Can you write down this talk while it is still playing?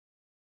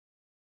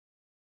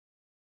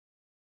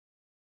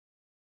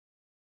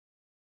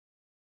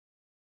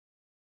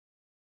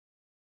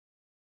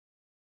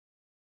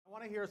I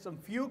want to hear some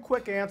few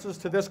quick answers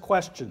to this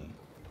question.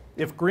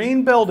 If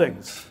green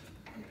buildings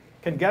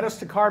can get us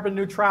to carbon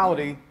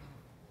neutrality,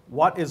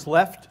 what is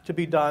left to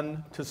be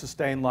done to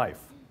sustain life?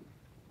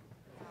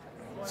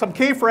 Some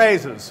key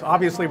phrases.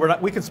 Obviously,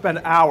 we could spend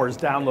hours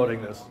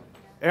downloading this.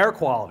 Air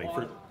quality,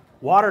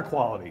 water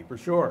quality, for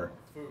sure.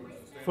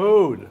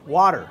 Food,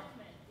 water,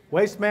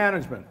 waste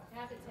management,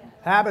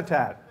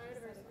 habitat,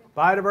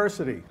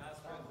 biodiversity.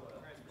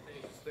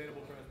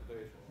 Sustainable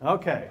transportation.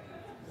 Okay.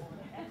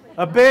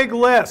 A big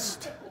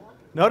list.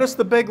 Notice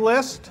the big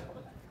list?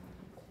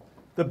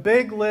 The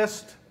big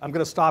list, I'm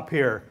going to stop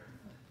here.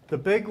 The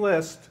big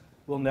list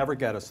will never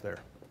get us there.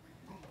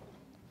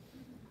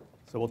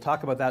 So we'll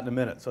talk about that in a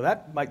minute. So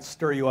that might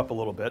stir you up a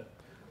little bit.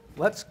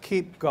 Let's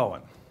keep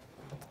going.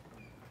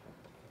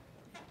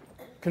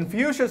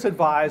 Confucius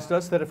advised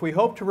us that if we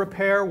hope to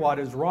repair what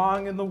is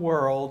wrong in the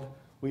world,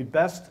 we'd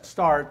best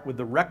start with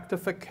the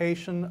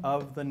rectification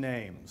of the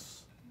names.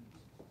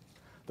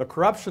 The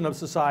corruption of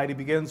society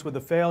begins with the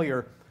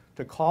failure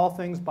to call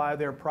things by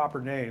their proper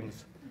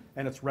names,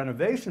 and its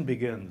renovation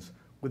begins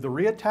with the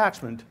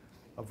reattachment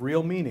of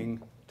real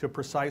meaning to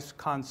precise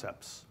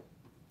concepts.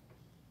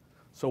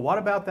 So what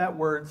about that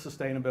word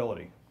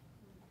sustainability?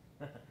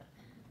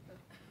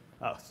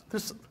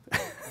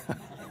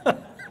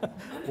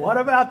 What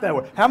about that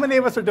word? How many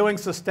of us are doing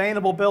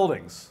sustainable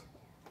buildings?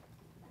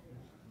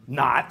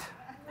 Not.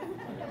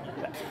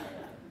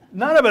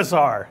 None of us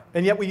are,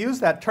 and yet we use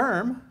that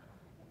term.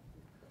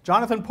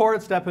 Jonathan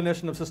Port's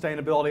definition of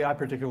sustainability I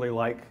particularly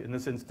like in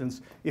this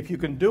instance. If you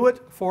can do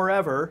it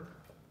forever,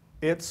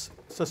 it's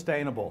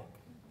sustainable.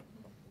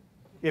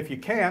 If you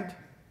can't,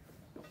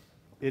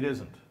 it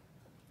isn't.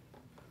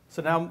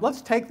 So now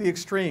let's take the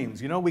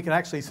extremes. You know, we can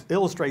actually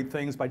illustrate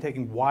things by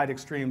taking wide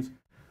extremes.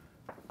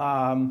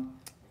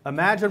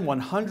 Imagine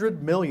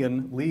 100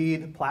 million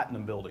LEED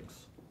platinum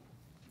buildings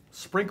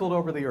sprinkled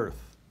over the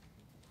earth.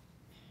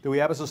 Do we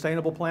have a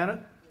sustainable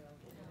planet?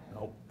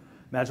 No.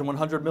 Imagine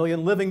 100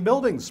 million living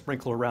buildings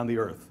sprinkled around the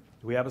earth.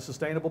 Do we have a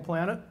sustainable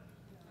planet?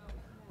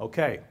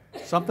 Okay,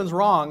 something's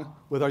wrong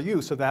with our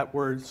use of that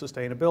word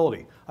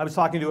sustainability. I was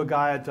talking to a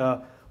guy at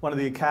one of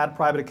the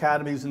private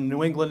academies in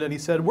New England, and he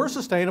said, "We're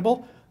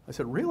sustainable." I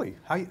said, "Really?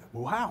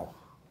 Wow,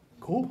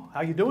 cool. How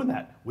are you doing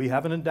that?" "We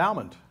have an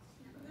endowment."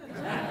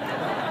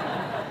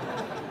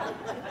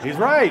 He's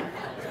right.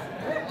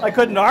 I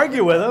couldn't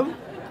argue with him,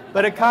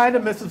 but it kind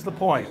of misses the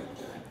point.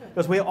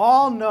 Because we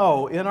all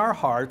know in our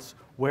hearts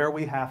where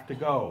we have to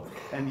go.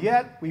 And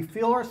yet, we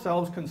feel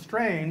ourselves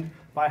constrained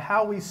by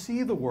how we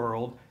see the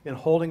world in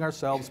holding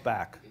ourselves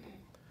back.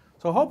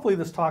 So hopefully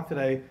this talk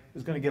today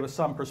is going to give us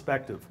some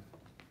perspective.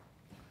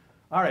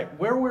 All right,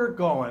 where we're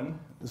going,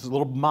 this is a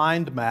little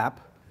mind map.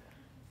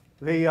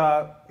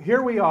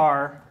 Here we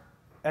are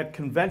at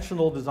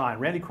conventional design.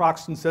 Randy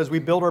Croxton says we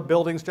build our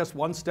buildings just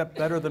one step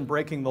better than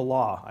breaking the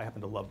law. I happen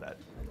to love that.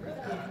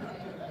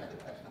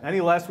 Any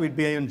less, we'd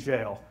be in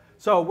jail.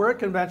 So we're at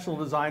conventional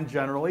design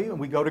generally, and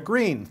we go to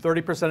green,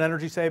 30%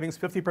 energy savings,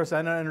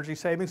 50% energy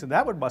savings, and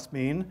that must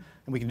mean,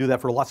 and we can do that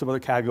for lots of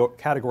other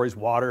categories,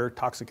 water,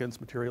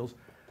 toxicants, materials.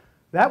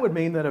 That would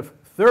mean that if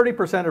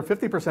 30% or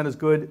 50% is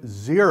good,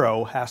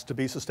 0 has to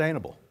be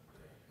sustainable.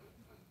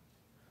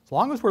 As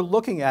long as we're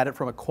looking at it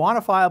from a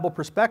quantifiable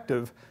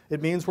perspective,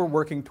 it means we're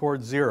working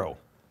towards 0.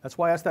 That's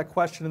why I asked that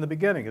question in the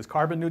beginning. Is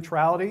carbon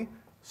neutrality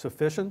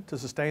sufficient to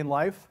sustain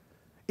life?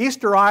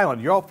 Easter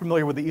Island, you're all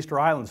familiar with the Easter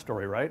Island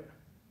story, right?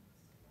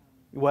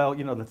 Well,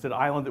 you know, that's an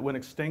island that went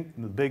extinct,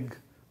 and the big,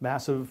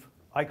 massive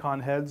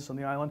icon heads on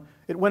the island.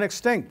 It went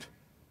extinct.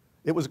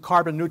 It was a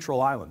carbon neutral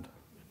island.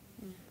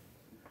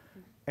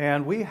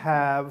 And we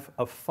have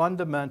a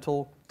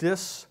fundamental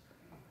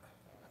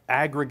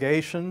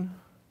disaggregation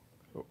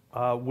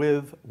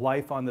with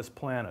life on this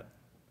planet.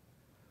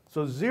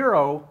 So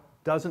 0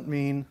 doesn't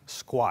mean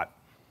squat.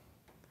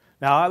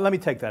 Now, let me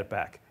take that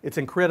back. It's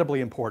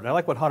incredibly important. I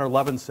like what Hunter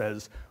Levin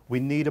says. We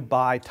need to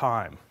buy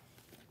time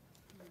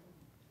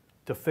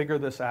to figure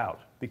this out,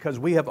 because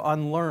we have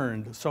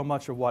unlearned so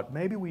much of what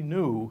maybe we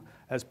knew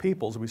as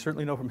peoples, and we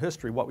certainly know from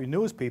history what we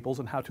knew as peoples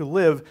and how to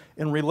live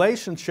in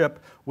relationship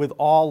with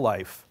all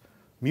life,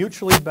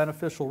 mutually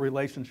beneficial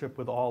relationship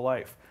with all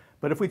life.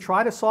 But if we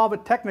try to solve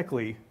it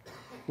technically,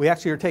 we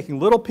actually are taking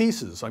little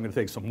pieces. I'm going to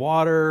take some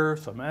water,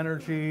 some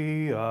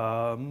energy,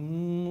 a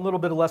little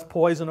bit of less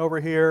poison over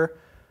here,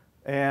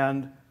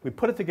 and we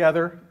put it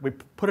together, we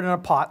put it in a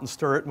pot and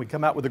stir it, and we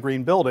come out with a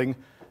green building,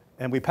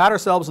 and we pat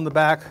ourselves in the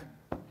back.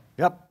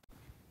 Yep,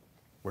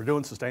 we're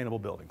doing sustainable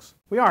buildings.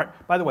 We aren't.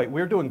 By the way,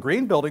 we're doing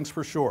green buildings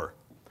for sure.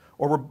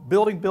 Or we're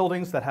building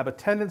buildings that have a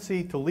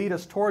tendency to lead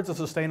us towards a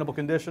sustainable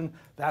condition.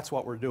 That's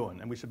what we're doing,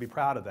 and we should be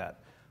proud of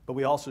that. But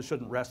we also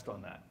shouldn't rest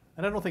on that.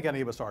 And I don't think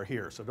any of us are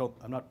here, so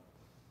I'm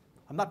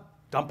not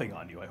dumping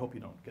on you. I hope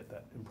you don't get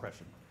that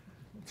impression.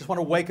 Just want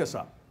to wake us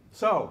up.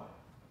 So,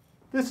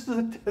 this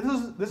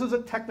is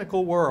a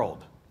technical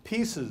world.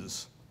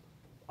 Pieces,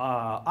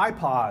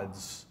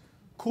 iPods,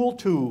 cool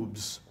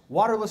tubes,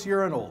 waterless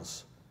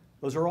urinals,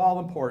 those are all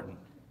important.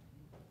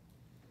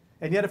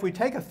 And yet if we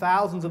take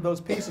thousands of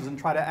those pieces and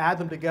try to add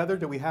them together,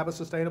 do we have a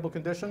sustainable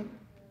condition?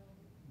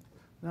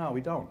 No,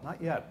 we don't,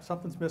 not yet.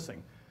 Something's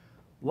missing.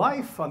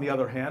 Life, on the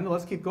other hand,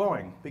 let's keep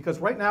going, because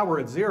right now we're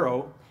at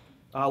 0.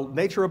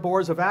 Nature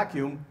abhors a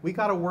vacuum. We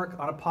got to work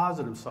on a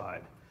positive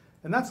side.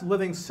 And that's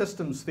living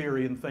systems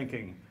theory and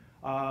thinking.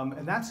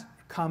 And that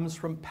comes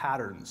from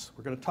patterns.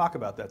 We're going to talk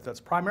about that. That's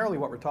primarily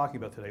what we're talking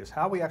about today, is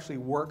how we actually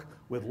work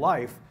with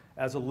life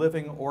as a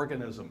living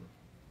organism.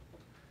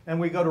 And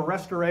we go to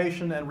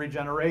restoration and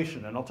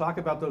regeneration. And I'll talk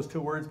about those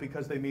two words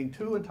because they mean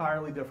two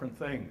entirely different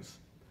things.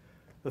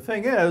 The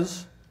thing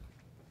is,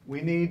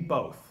 we need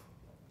both.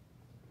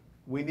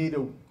 We need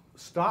to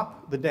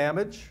stop the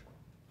damage.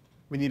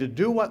 We need to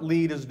do what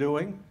LEED is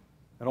doing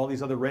and all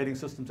these other rating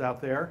systems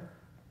out there.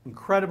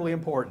 Incredibly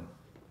important,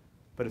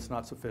 but it's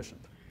not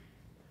sufficient.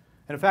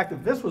 And in fact,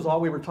 if this was all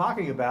we were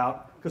talking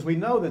about, because we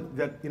know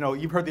that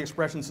you've heard the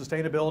expression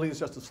sustainability is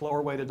just a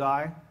slower way to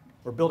die,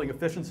 or building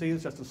efficiency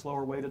is just a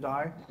slower way to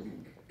die.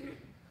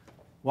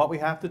 What we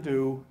have to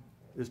do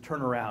is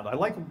turn around. I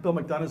like Bill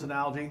McDonough's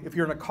analogy. If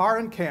you're in a car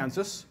in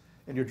Kansas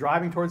and you're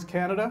driving towards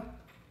Canada,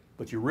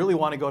 but you really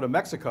want to go to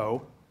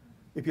Mexico,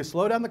 if you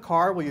slow down the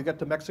car, will you get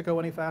to Mexico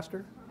any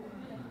faster?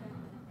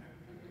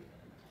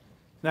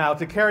 Now,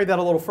 to carry that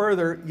a little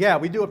further, yeah,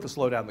 we do have to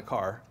slow down the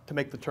car to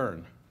make the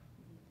turn.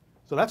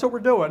 So that's what we're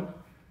doing.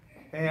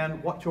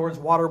 And towards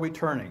what are we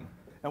turning?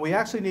 And we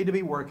actually need to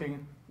be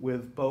working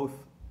with both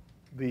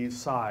these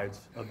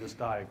sides of this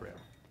diagram.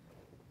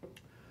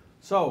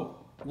 So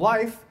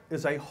life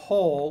is a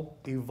whole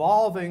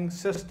evolving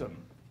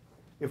system.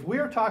 If we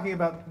are talking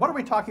about, what are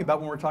we talking about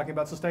when we're talking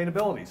about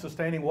sustainability?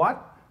 Sustaining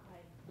what?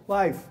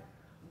 Life.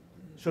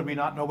 Should we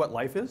not know what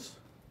life is?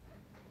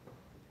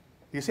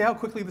 Do you see how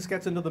quickly this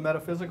gets into the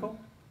metaphysical?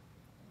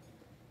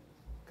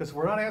 Because if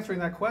we're not answering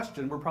that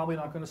question, we're probably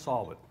not going to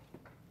solve it.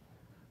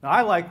 Now,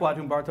 I like what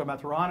Humberto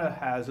Maturana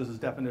has as his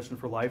definition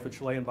for life, a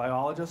Chilean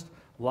biologist.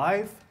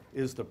 Life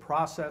is the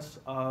process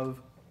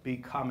of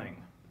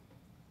becoming.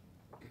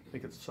 I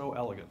think it's so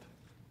elegant.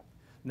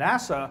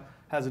 NASA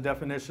has a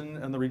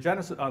definition on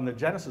the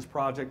Genesis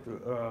project.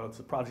 It's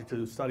a project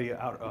to study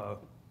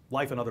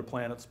life on other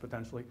planets,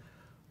 potentially,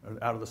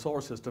 out of the solar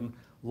system.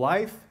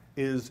 Life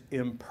is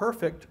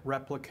imperfect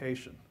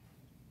replication.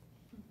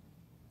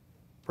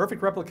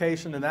 Perfect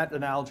replication, in that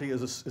analogy,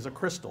 is a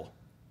crystal.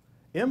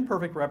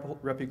 Imperfect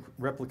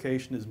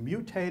replication is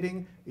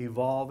mutating,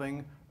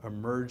 evolving,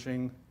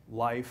 emerging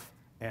life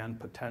and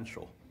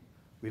potential.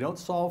 We don't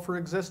solve for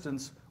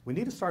existence. We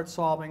need to start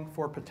solving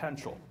for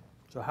potential.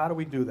 So how do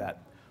we do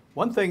that?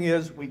 One thing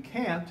is we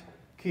can't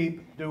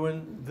keep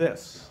doing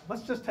this.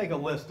 Let's just take a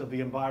list of the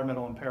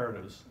environmental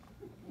imperatives.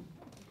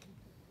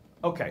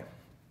 Okay.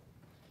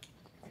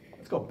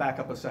 Let's go back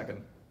up a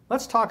second.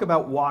 Let's talk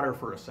about water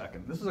for a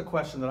second. This is a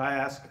question that I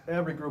ask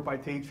every group I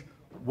teach.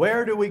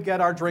 Where do we get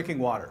our drinking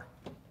water?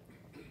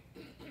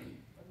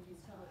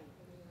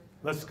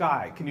 The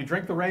sky. Can you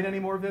drink the rain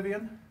anymore,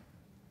 Vivian?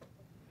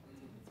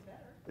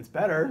 It's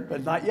better,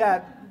 but not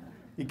yet.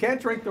 You can't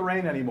drink the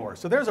rain anymore.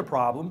 So there's a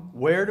problem.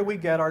 Where do we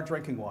get our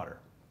drinking water?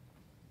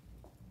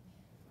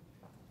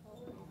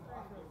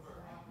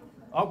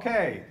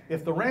 Okay,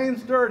 if the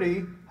rain's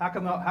dirty, how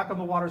come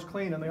the water's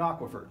clean in the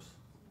aquifers?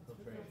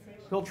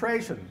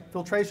 Filtration.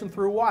 Filtration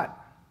through what?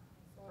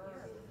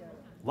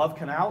 Love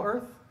Canal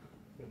Earth?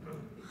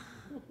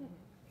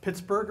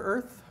 Pittsburgh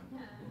Earth?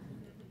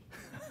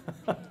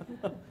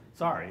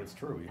 Sorry, it's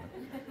true.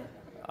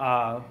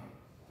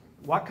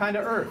 What kind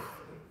of earth?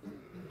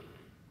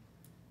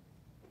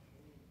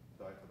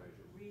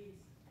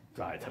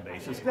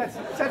 Diatomaceous.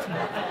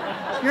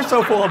 You're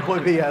so full of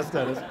BS,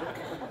 Dennis.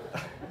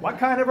 What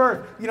kind of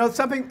earth? You know,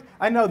 something,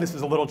 I know this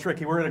is a little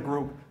tricky, we're in a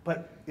group,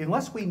 but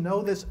unless we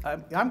know this,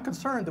 I'm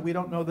concerned that we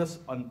don't know this,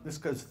 this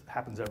because it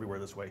happens everywhere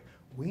this way.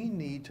 We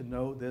need to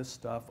know this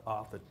stuff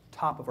off the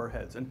top of our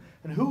heads. And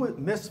who,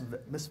 Miss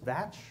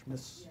Vatch?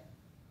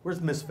 Where's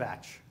Miss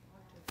Vatch?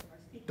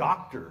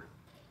 Doctor.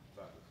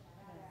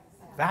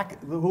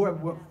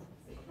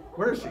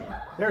 Where is she?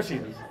 There she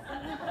is.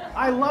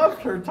 I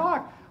loved her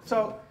talk.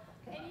 So.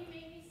 And you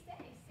made me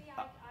stay. See,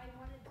 I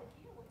wanted to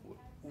hear what you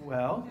had to say.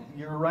 Well,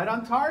 you're right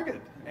on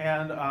target.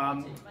 And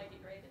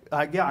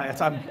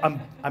yeah,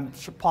 I'm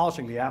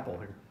polishing the apple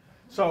here.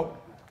 So,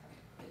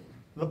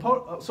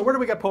 so where do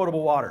we get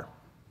potable water?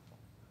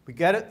 We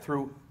get it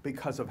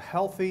because of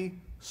healthy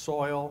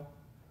soil,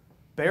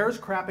 bears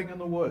crapping in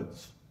the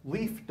woods,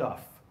 leaf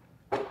duff,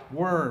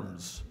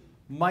 worms,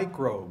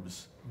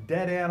 microbes,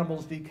 dead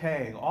animals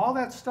decaying. All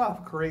that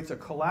stuff creates a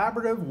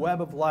collaborative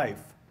web of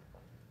life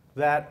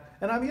that,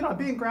 and I'm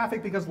being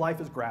graphic because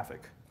life is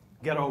graphic.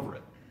 Get over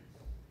it.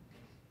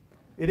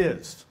 It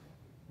is.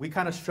 We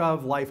kind of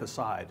shove life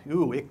aside.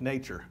 Ooh, ick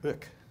nature,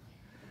 ick.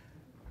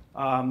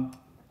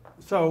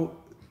 So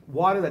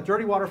water, that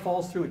dirty water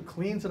falls through, it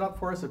cleans it up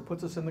for us, it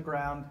puts us in the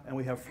ground, and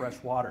we have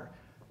fresh water.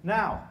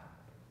 Now,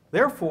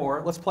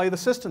 therefore, let's play the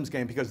systems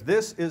game, because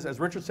this is, as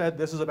Richard said,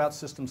 this is about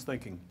systems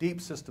thinking, deep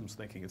systems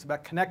thinking. It's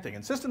about connecting,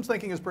 and systems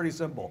thinking is pretty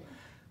simple.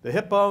 The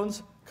hip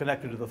bones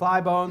connected to the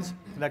thigh bones,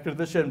 connected to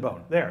the shin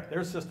bone.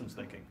 There's systems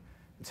thinking.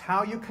 It's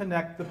how you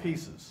connect the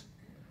pieces.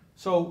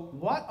 So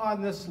what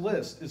on this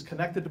list is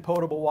connected to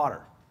potable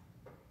water?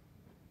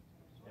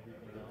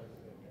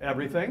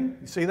 Everything.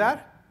 You see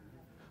that?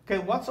 Okay,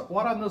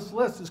 what on this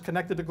list is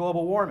connected to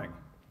global warming?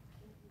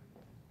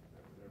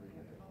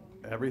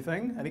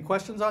 Everything. Any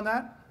questions on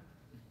that?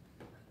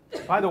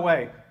 By the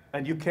way,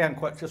 and you can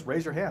just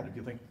raise your hand if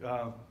you think you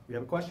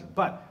have a question.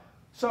 But,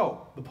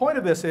 so, the point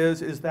of this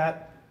is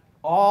that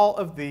all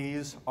of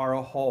these are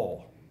a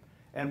whole.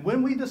 And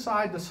when we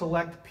decide to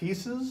select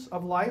pieces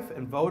of life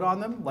and vote on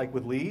them, like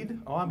with lead,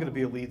 oh, I'm going to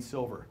be a lead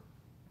silver.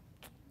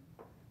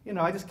 You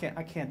know, I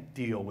can't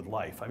deal with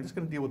life. I'm just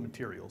going to deal with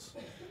materials.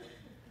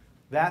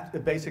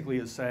 That basically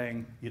is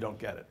saying you don't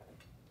get it.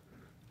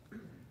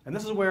 And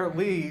this is where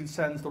lead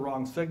sends the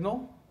wrong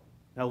signal.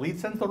 Now, lead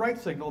sends the right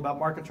signal about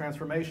market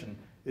transformation.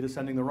 It is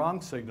sending the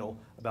wrong signal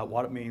about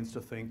what it means to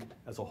think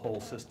as a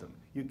whole system.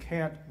 You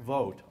can't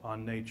vote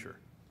on nature.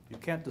 You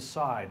can't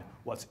decide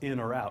what's in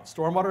or out.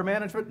 Stormwater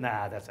management?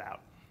 Nah, that's out.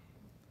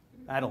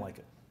 I don't like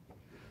it.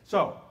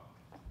 So,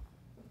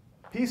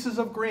 pieces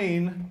of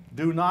green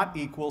do not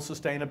equal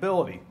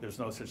sustainability. There's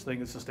no such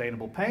thing as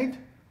sustainable paint,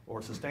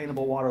 or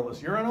sustainable waterless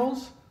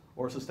urinals,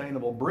 or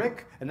sustainable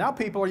brick. And now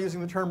people are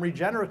using the term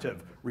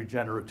regenerative.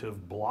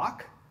 Regenerative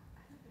block.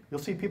 You'll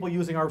see people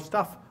using our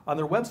stuff on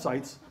their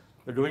websites.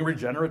 They're doing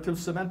regenerative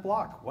cement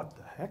block. What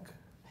the heck?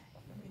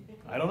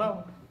 I don't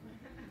know.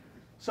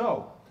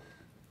 So,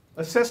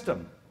 a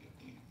system.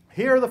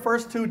 Here are the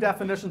first two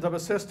definitions of a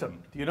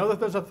system. Do you know that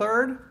there's a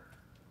third?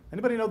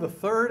 Anybody know the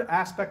third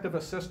aspect of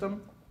a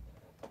system?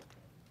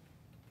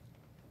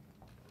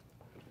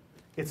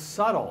 It's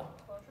subtle.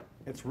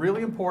 It's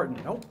really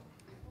important. Nope.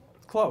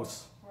 It's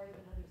close.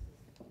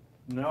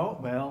 No,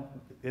 well,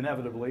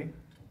 inevitably.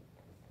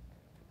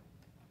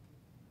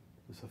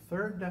 There's a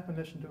third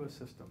definition to a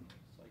system.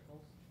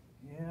 Cycles?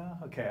 Yeah,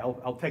 okay,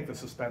 I'll take the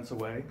suspense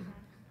away.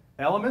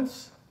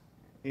 Elements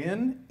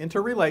in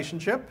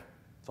interrelationship.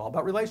 It's all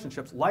about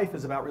relationships. Life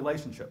is about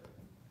relationship.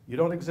 You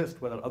don't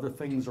exist without other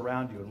things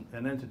around you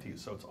and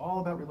entities, so it's all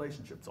about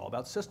relationships. It's all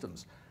about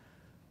systems.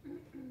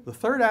 The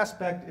third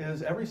aspect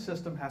is every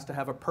system has to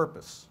have a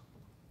purpose.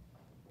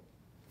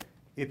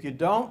 If you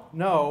don't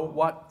know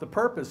what the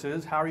purpose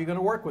is, how are you going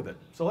to work with it?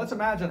 So let's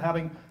imagine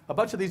having a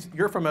bunch of these,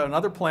 you're from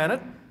another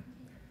planet,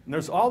 and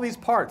there's all these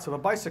parts of a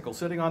bicycle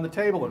sitting on the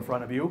table in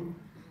front of you.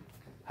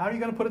 How are you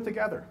going to put it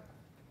together?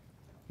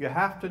 You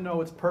have to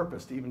know its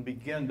purpose to even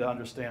begin to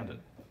understand it.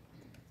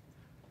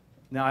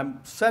 Now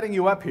I'm setting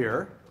you up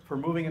here for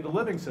moving into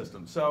living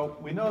systems. So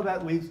we know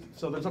that leads,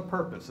 so there's a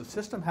purpose. A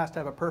system has to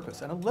have a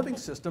purpose, and a living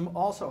system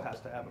also has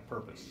to have a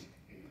purpose.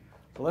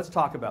 So let's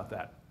talk about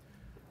that.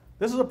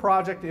 This is a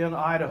project in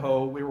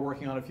Idaho we were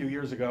working on a few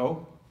years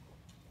ago,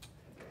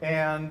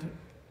 and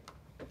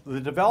the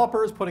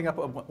developer is putting up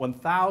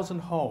 1,000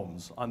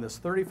 homes on this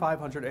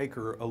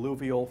 3,500-acre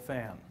alluvial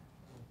fan.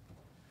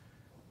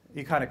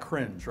 You kind of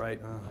cringe,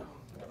 right? Oh,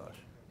 gosh.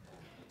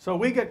 So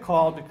we get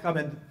called to come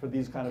in for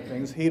these kind of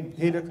things.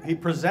 He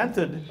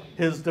presented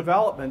his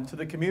development to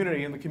the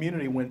community, and the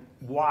community went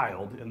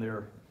wild in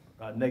their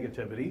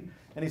negativity.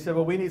 And he said,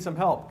 well, we need some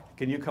help.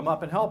 Can you come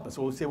up and help us?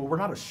 Well, we say, well, we're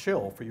not a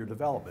shill for your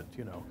development,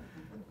 you know.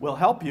 We'll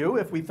help you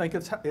if we think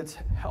it's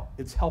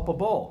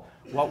helpable.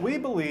 What we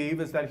believe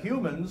is that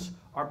humans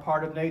are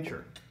part of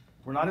nature.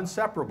 We're not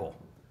inseparable.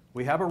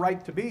 We have a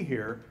right to be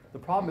here. The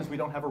problem is we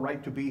don't have a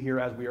right to be here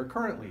as we are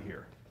currently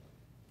here.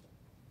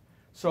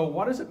 So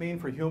what does it mean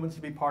for humans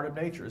to be part of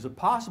nature? Is it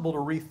possible to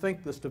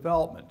rethink this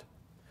development?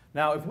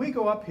 Now, if we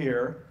go up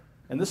here,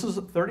 and this is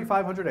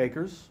 3,500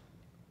 acres,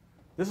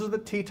 this is the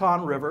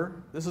Teton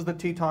River, this is the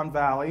Teton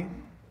Valley.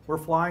 We're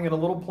flying in a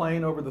little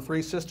plane over the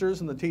Three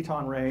Sisters in the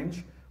Teton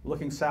Range,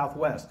 looking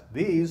southwest.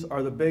 These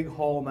are the Big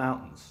Hole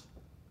Mountains.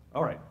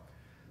 All right,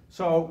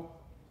 so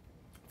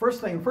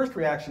first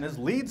reaction is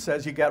LEED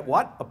says you get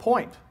what? A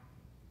point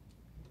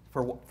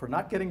for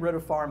not getting rid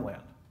of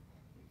farmland.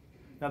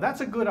 Now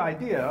that's a good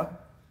idea,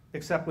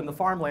 except when the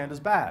farmland is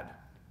bad.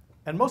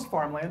 And most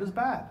farmland is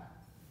bad.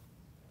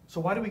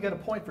 So why do we get a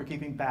point for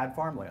keeping bad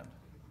farmland?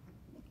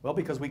 Well,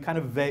 because we kind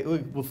of,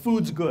 well,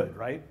 food's good,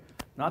 right?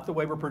 Not the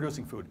way we're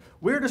producing food.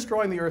 We're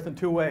destroying the earth in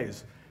two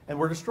ways. And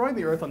we're destroying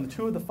the earth on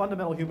two of the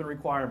fundamental human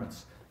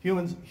requirements.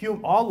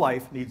 All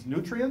life needs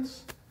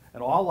nutrients,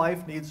 and all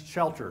life needs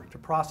shelter to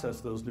process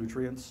those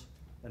nutrients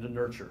and to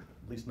nurture,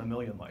 at least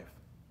mammalian life.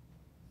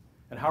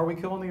 And how are we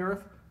killing the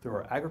earth? Through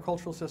our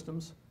agricultural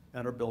systems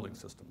and our building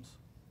systems.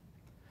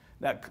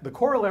 Now, the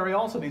corollary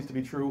also needs to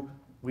be true.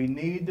 We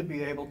need to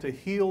be able to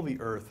heal the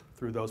earth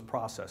through those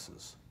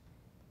processes.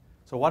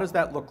 So what does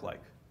that look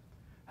like?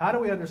 How do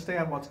we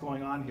understand what's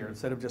going on here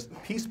instead of just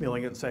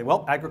piecemealing it and saying,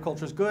 well,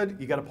 agriculture's good,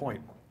 you get a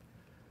point.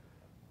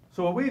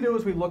 So what we do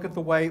is we look at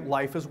the way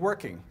life is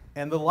working.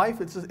 And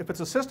if it's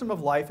a system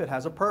of life, it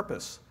has a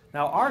purpose.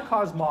 Now our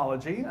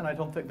cosmology, and I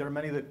don't think there are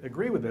many that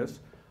agree with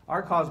this,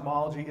 our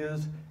cosmology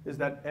is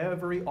that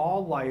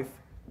all life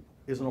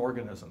is an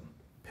organism.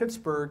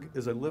 Pittsburgh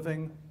is a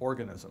living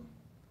organism.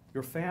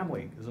 Your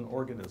family is an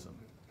organism.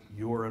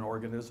 You're an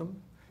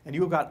organism. And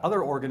you've got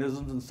other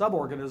organisms and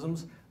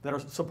suborganisms that are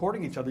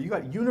supporting each other. You've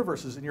got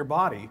universes in your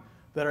body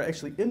that are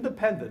actually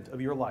independent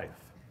of your life,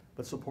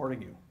 but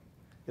supporting you.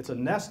 It's a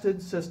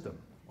nested system,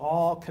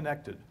 all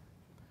connected.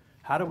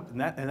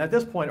 And at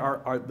this point,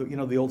 you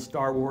know, the old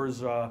Star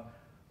Wars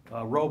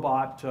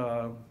robot,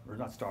 or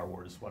not Star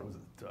Wars, what was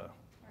it?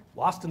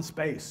 Lost in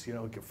Space, you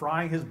know,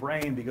 frying his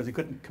brain because he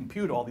couldn't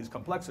compute all these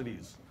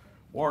complexities.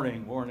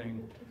 Warning,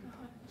 warning.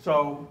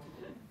 So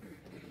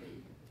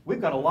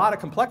we've got a lot of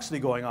complexity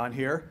going on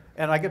here,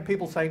 and I get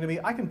people saying to me,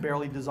 I can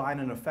barely design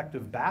an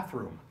effective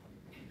bathroom.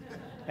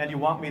 And you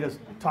want me to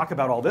talk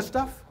about all this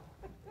stuff?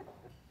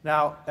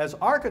 Now, as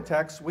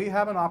architects, we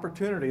have an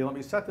opportunity. Let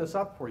me set this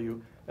up for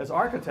you. As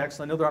architects,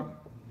 I know there aren't,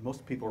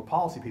 most people are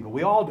policy people.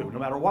 We all do, no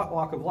matter what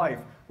walk of life.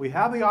 We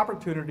have the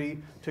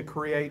opportunity to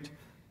create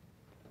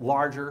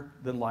larger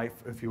than life,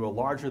 if you will,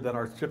 larger than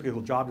our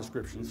typical job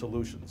description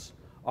solutions.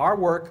 Our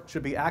work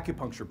should be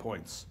acupuncture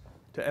points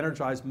to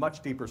energize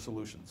much deeper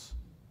solutions.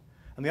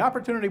 And the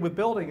opportunity with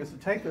building is to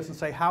take this and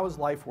say, how is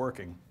life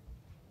working?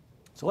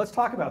 So let's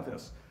talk about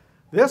this.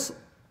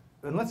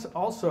 And let's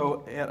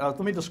also, let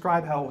me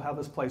describe how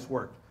this place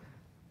worked.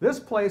 This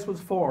place was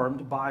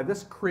formed by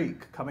this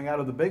creek coming out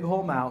of the Big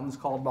Hole Mountains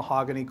called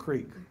Mahogany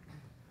Creek.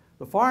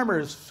 The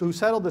farmers who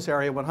settled this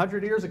area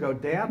 100 years ago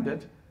dammed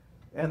it,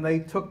 and they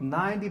took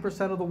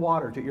 90% of the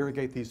water to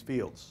irrigate these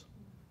fields.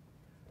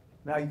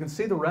 Now you can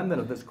see the remnant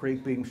of this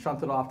creek being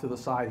shunted off to the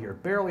side here.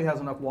 It barely has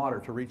enough water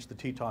to reach the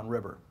Teton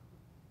River.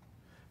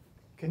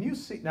 Can you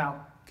see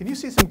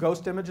some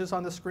ghost images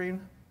on the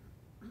screen?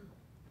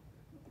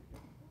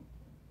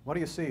 What are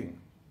you seeing?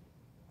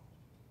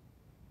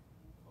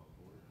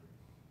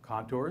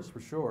 Contours,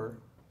 for sure.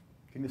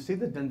 Can you see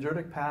the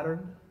dendritic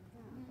pattern?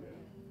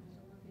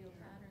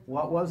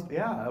 What was,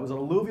 yeah, it was an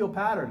alluvial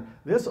pattern.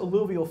 This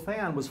alluvial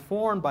fan was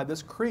formed by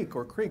this creek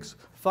or creeks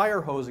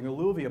fire hosing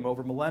alluvium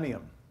over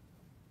millennium.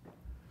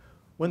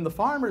 When the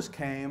farmers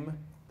came,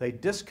 they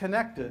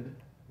disconnected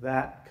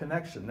that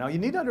connection. Now you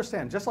need to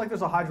understand, just like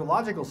there's a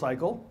hydrological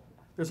cycle,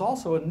 there's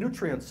also a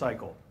nutrient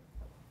cycle.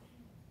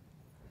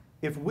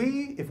 If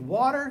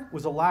water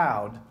was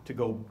allowed to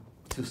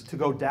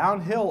go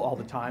downhill all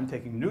the time,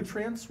 taking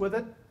nutrients with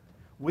it,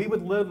 we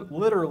would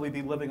literally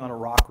be living on a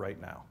rock right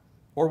now,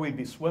 or we'd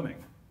be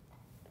swimming.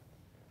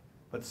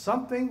 But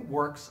something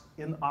works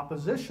in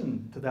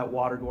opposition to that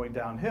water going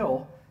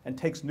downhill and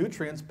takes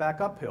nutrients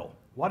back uphill.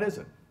 What is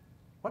it?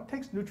 What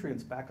takes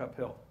nutrients back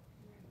uphill?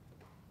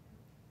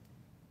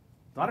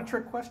 Not a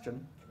trick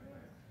question.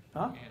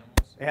 Huh?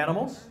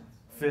 Animals,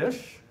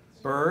 fish,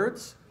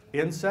 birds,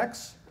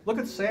 insects. Look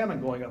at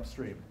salmon going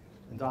upstream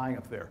and dying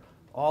up there.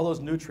 All those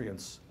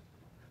nutrients.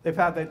 They've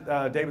had,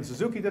 David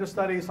Suzuki did a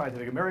study,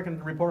 Scientific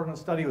American reported on a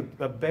study with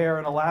a bear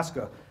in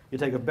Alaska. You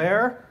take a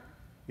bear,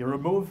 you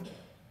remove,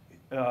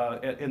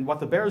 and what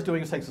the bear is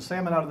doing is takes the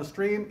salmon out of the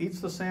stream, eats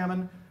the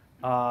salmon,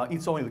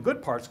 eats only the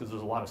good parts because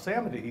there's a lot of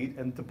salmon to eat,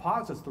 and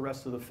deposits the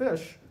rest of the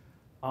fish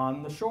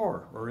on the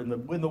shore or in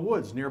the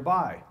woods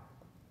nearby,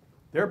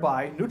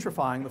 thereby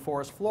nutrifying the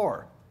forest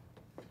floor.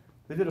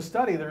 They did a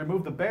study, they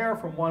removed the bear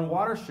from one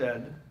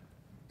watershed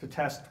to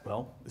test,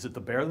 well, is it the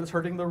bear that's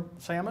hurting the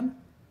salmon?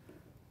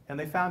 And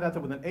they found out that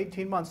within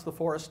 18 months, the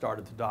forest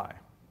started to die.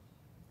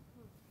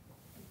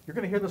 You're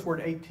going to hear this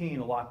word 18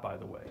 a lot, by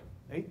the way.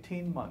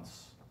 18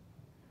 months,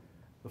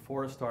 the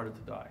forest started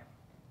to die.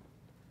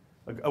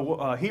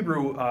 A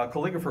Hebrew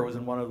calligrapher was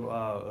in one of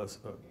a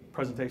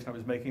presentation I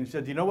was making. He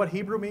said, do you know what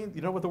Hebrew means?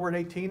 You know what the word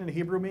 18 in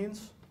Hebrew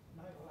means?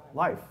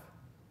 Life.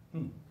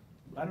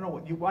 I don't know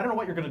what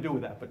you're going to do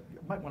with that, but you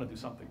might want to do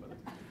something with it.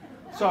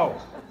 So,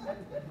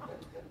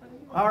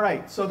 all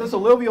right. So this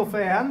alluvial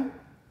fan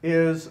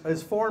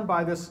is formed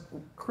by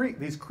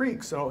these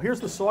creeks. So here's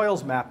the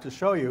soils map to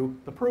show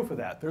you the proof of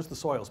that. There's the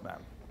soils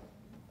map.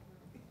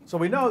 So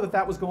we know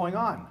that was going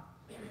on.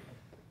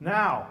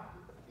 Now,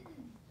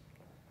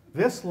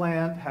 this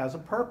land has a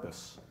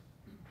purpose.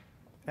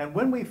 And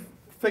when we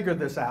figured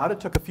this out, it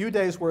took a few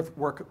days worth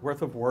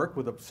of work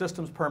with a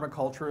systems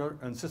permaculture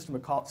and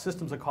systems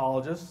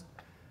ecologists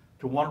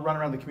to want to run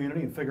around the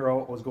community and figure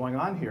out what was going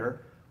on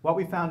here. What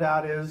we found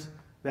out is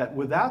that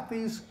without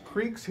these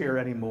creeks here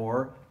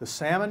anymore, the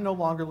salmon no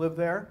longer live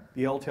there,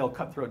 the yellow-tailed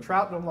cutthroat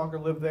trout no longer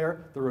live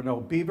there, there were no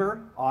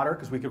beaver, otter,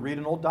 because we could read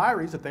in old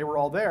diaries that they were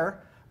all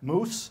there,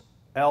 moose,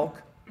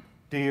 elk,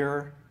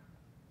 deer,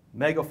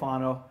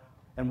 megafauna,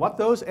 and what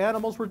those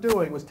animals were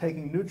doing was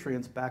taking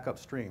nutrients back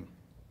upstream.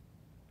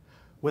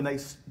 When they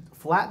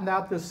flattened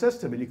out this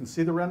system, and you can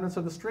see the remnants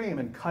of the stream,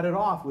 and cut it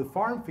off with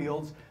farm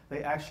fields,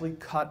 they actually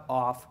cut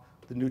off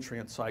the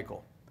nutrient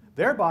cycle,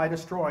 thereby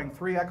destroying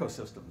 3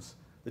 ecosystems.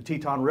 The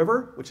Teton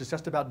River, which is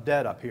just about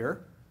dead up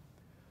here.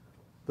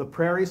 The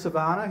prairie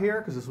savanna here,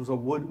 because this was a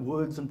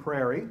woods and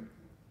prairie.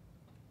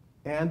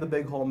 And the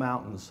Big Hole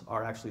Mountains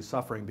are actually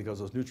suffering because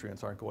those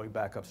nutrients aren't going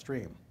back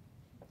upstream.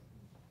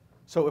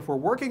 So if we're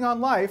working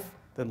on life,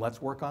 then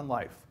let's work on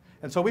life.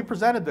 And so we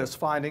presented this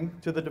finding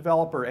to the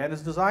developer and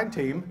his design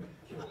team,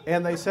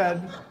 and they said,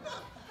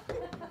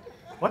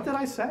 what did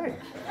I say?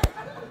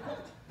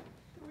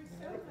 We're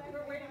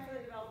waiting for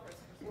the developers.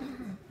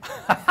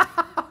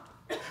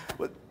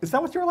 Is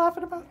that what you're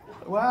laughing about?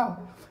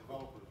 Wow.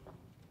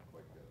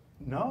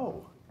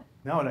 No,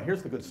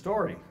 here's the good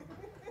story.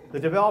 The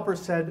developer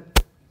said,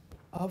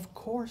 of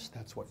course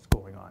that's what's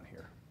going on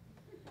here.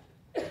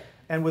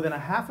 And within a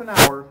half an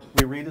hour,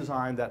 we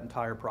redesigned that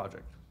entire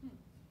project.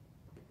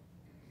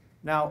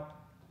 Now,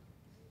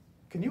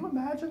 can you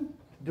imagine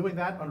doing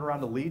that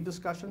around a lead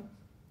discussion?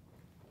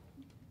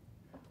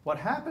 What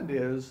happened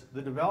is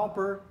the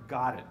developer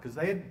got it, because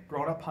they had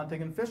grown up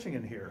hunting and fishing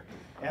in here.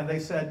 And they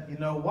said, you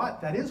know what,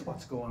 that is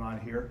what's going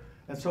on here.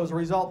 And so as a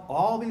result,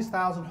 all these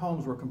 1,000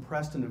 homes were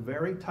compressed into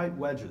very tight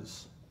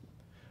wedges.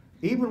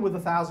 Even with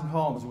 1,000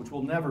 homes, which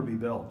will never be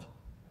built,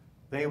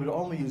 they would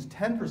only use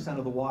 10%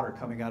 of the water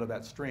coming out of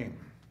that stream.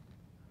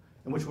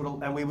 And we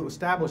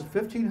established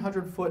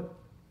 1,500-foot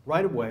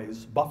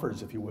right-of-ways,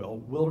 buffers, if you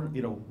will,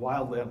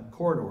 wildland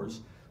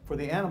corridors, for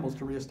the animals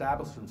to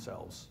reestablish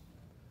themselves.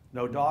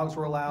 No dogs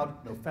were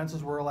allowed, no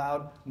fences were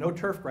allowed, no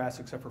turf grass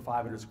except for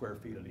 500 square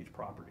feet on each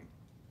property.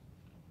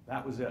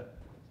 That was it.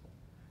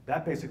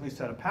 That basically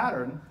set a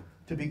pattern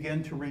to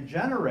begin to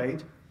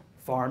regenerate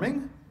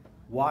farming,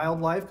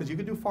 wildlife, because you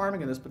could do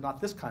farming in this, but not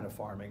this kind of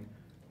farming,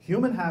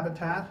 human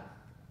habitat,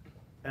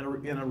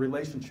 and in a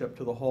relationship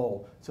to the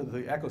whole, so that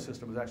the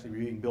ecosystem is actually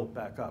being built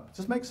back up. Does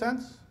this make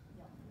sense?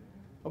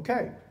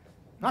 Okay.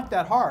 Not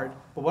that hard,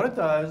 but what it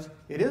does,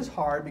 it is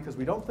hard because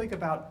we don't think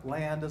about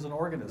land as an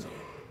organism.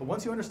 But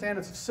once you understand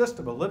it's a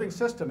system, a living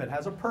system, it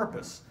has a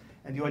purpose.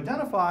 And you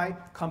identify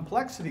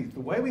complexities. The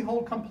way we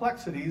hold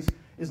complexities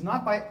is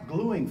not by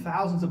gluing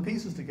thousands of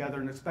pieces together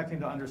and expecting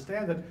to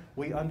understand it.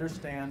 We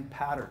understand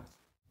patterns.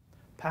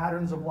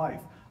 Patterns of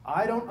life.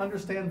 I don't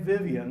understand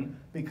Vivian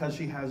because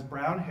she has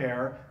brown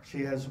hair,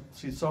 she's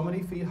so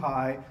many feet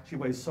high, she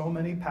weighs so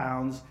many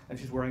pounds, and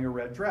she's wearing a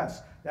red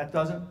dress. That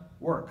doesn't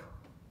work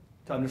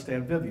to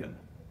understand Vivian.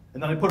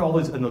 And then I put all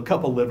these in a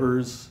couple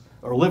livers,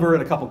 or liver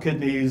and a couple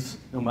kidneys.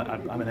 No,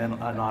 I'm an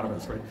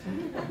anonymous, right?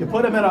 You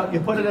put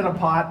it in a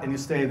pot and you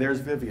say, there's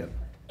Vivian.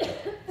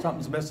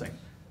 Something's missing.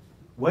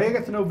 The way you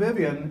get to know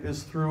Vivian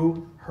is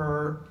through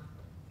her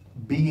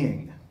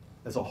being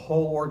as a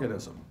whole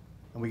organism.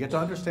 And we get to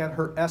understand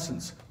her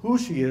essence, who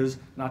she is,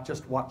 not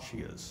just what she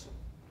is.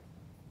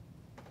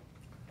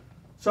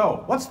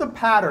 So, what's the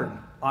pattern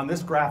on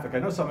this graphic? I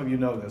know some of you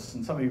know this,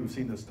 and some of you have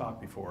seen this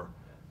talk before.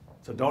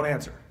 So don't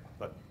answer,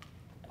 but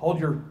hold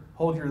your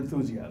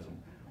enthusiasm.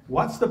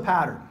 What's the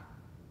pattern?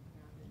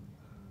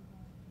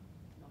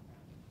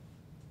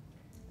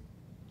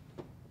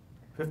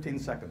 "15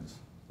 seconds.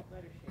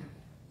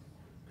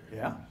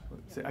 Yeah?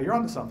 You're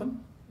onto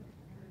something.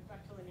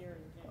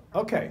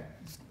 Okay.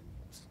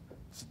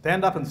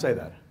 Stand up and say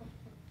that.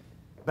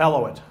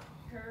 Bellow it.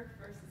 Curved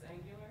versus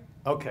angular.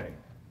 Okay.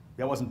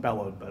 That wasn't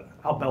bellowed, but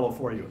I'll bellow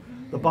for you.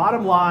 The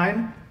bottom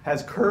line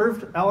has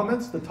curved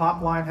elements. The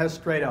top line has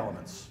straight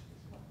elements.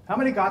 How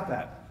many got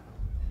that?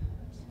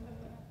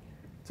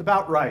 It's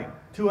about right.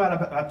 2 out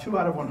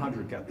of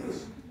 100 get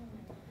this.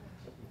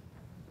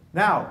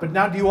 Now,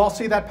 do you all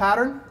see that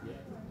pattern?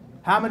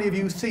 How many of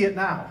you see it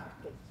now?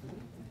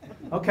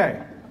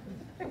 Okay.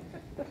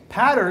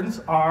 Patterns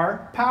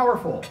are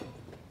powerful.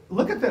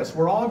 Look at this.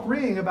 We're all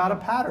agreeing about a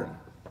pattern.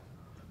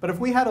 But if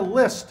we had a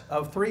list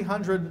of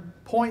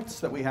 300 points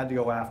that we had to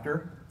go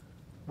after,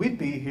 we'd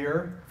be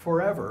here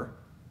forever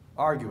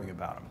arguing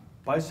about them.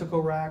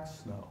 Bicycle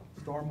racks? No.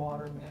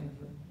 Stormwater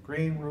management?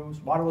 Green roofs?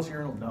 Waterless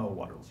urinals? No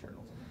waterless urinals.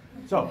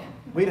 So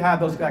we'd have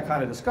that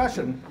kind of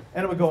discussion,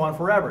 and it would go on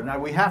forever. Now,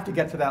 we have to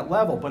get to that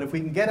level, but if we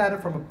can get at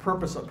it from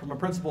a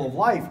principle of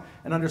life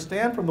and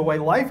understand from the way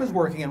life is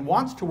working and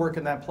wants to work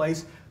in that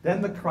place,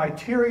 then the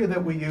criteria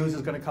that we use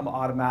is going to come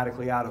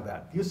automatically out of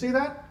that. Do you see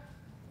that?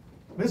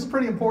 This is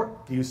pretty important.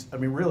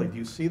 Really, do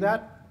you see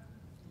that?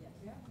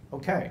 Yes.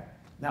 Okay.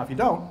 Now, if you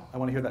don't, I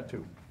want to hear that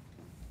too.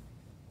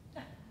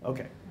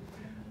 Okay.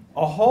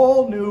 A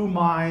whole new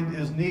mind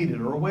is needed,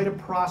 or a way to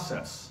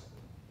process.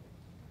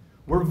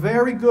 We're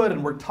very good,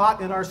 and we're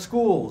taught in our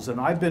schools, and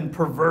I've been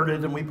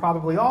perverted, and we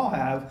probably all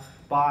have,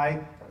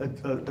 by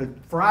a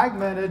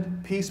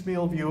fragmented,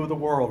 piecemeal view of the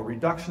world, a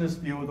reductionist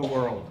view of the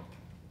world.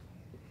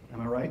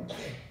 Am I right?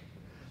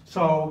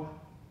 So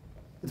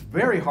it's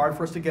very hard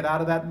for us to get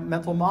out of that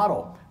mental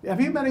model. Have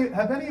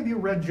any of you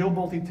read Jill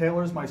Bolte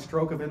Taylor's My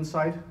Stroke of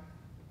Insight?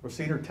 Or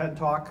seen her TED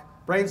Talk?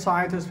 Brain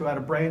scientist who had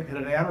an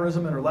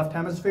aneurysm in her left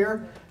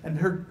hemisphere, and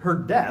her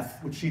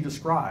death, which she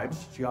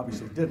describes, she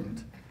obviously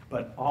didn't,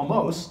 but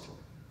almost,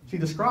 she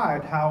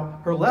described how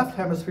her left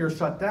hemisphere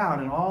shut down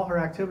and all her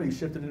activities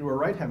shifted into her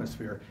right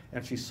hemisphere,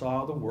 and she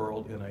saw the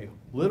world in a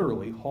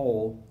literally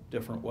whole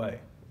different way.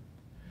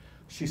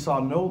 She saw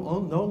in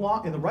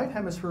the right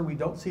hemisphere, we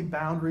don't see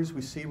boundaries,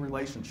 we see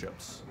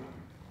relationships.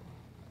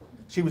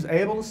 She was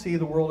able to see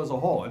the world as a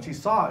whole, and she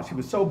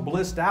was so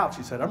blissed out,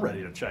 she said, I'm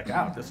ready to check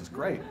out, this is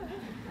great.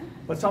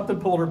 But something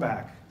pulled her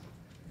back.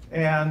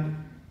 And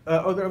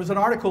there was an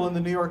article in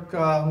the New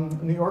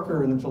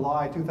Yorker in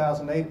July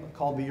 2008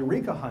 called The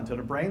Eureka Hunt, and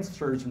a brain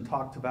surgeon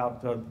talked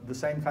about the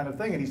same kind of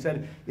thing. And he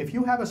said, if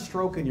you have a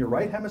stroke in your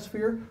right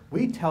hemisphere,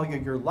 we tell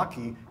you you're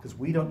lucky because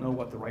we don't know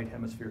what the right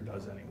hemisphere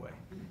does anyway.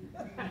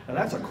 Now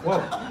that's a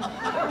quote.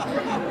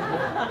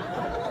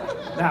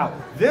 Now,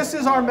 this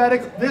is our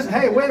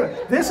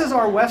this is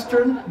our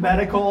Western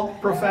medical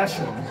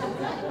profession.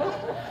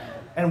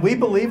 And we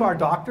believe our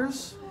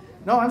doctors?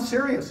 No, I'm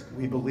serious.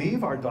 We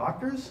believe our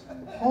doctors?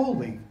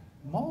 Holy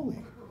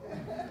moly.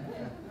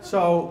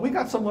 So we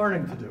got some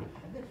learning to do.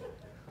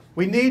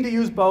 We need to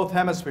use both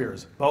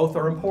hemispheres. Both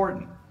are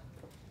important.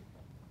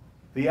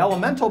 The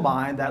elemental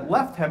mind, that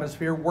left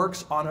hemisphere,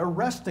 works on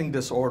arresting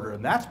disorder,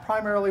 and that's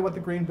primarily what the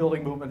green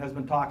building movement has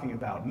been talking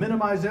about.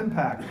 Minimize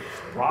impact,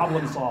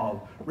 problem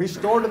solve,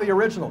 restore to the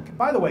original.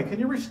 By the way, can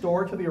you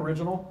restore to the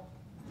original?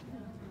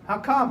 How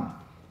come?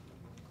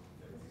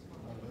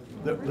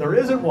 There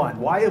isn't one.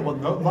 Why? Well,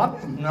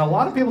 a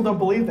lot of people don't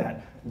believe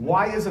that.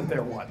 Why isn't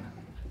there one?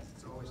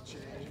 It's always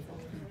changing.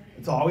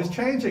 It's always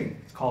changing.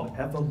 It's called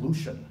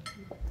evolution.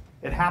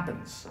 It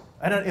happens.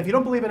 And if you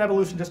don't believe in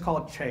evolution, just call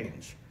it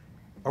change.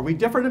 Are we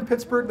different in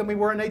Pittsburgh than we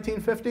were in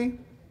 1850?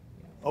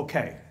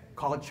 Okay,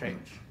 call it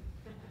change.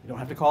 You don't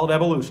have to call it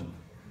evolution.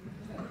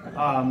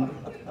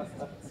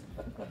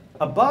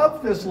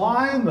 Above this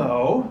line,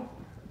 though,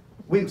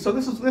 so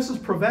this is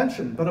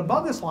prevention, but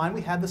above this line,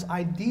 we had this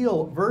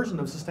ideal version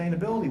of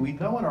sustainability. We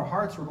know in our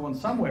hearts we're going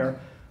somewhere.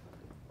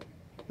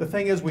 The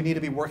thing is, we need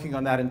to be working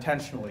on that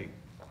intentionally.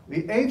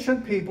 The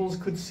ancient peoples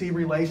could see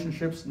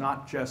relationships,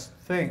 not just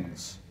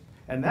things.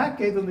 And that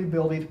gave them the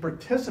ability to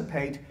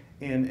participate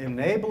in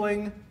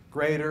enabling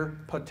greater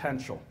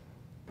potential.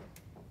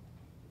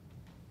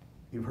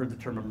 You've heard the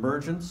term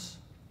emergence,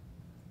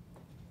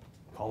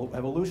 call it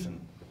evolution.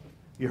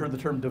 You heard the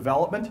term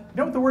development. You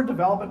know what the word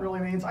development really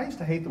means? I used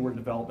to hate the word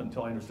development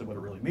until I understood what it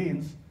really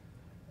means.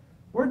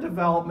 The word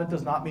development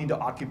does not mean to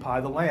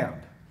occupy the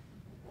land.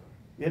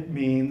 It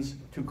means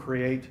to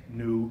create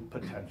new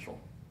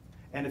potential.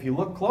 And if you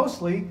look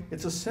closely,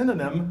 it's a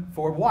synonym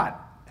for what?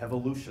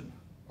 Evolution.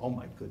 Oh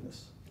my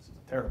goodness, this is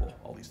terrible,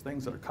 all these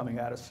things that are coming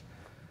at us.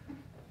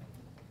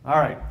 All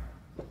right.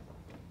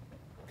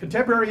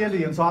 Contemporary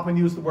Indians often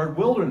use the word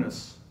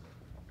wilderness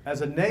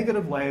as a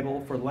negative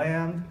label for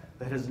land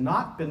that has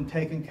not been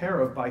taken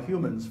care of by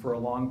humans for a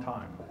long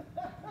time.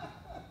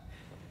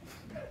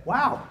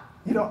 Wow,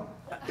 you know,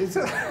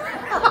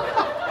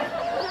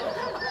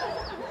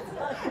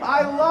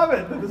 I love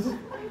it.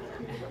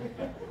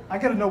 I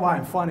gotta know why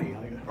I'm funny,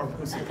 or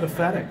was it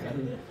pathetic?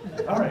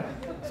 All right,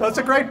 so it's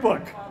a great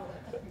book.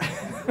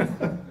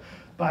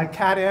 By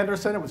Kat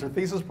Anderson. It was her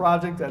thesis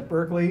project at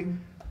Berkeley.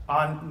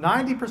 On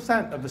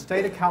 90% of the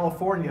state of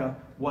California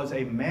was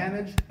a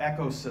managed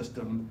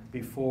ecosystem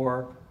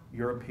before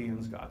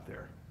Europeans got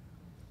there.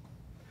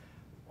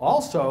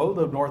 Also,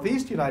 the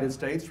Northeast United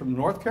States, from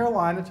North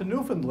Carolina to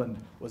Newfoundland,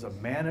 was a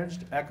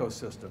managed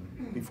ecosystem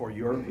before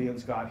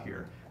Europeans got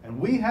here. And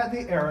we had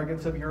the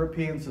arrogance of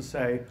Europeans to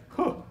say,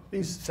 huh,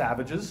 these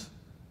savages,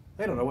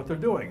 they don't know what they're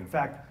doing. In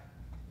fact,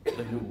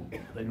 they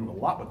knew a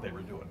lot what they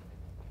were doing.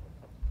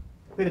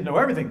 They didn't know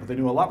everything, but they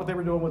knew a lot what they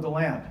were doing with the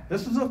land.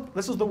 This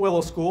is the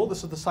Willow School.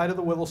 This is the site of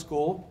the Willow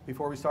School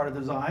before we started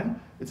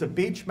design. It's a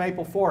beech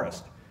maple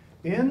forest.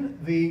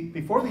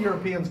 Before the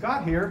Europeans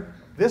got here,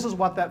 this is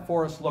what that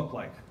forest looked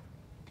like.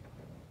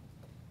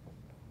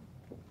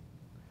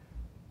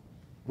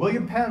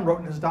 William Penn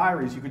wrote in his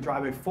diaries, you could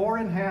drive a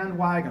four-in-hand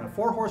wagon, a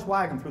four-horse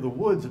wagon through the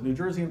woods of New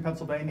Jersey and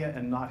Pennsylvania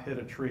and not hit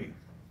a tree.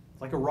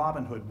 It's like a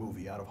Robin Hood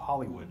movie out of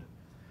Hollywood.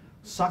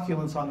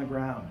 Succulents on the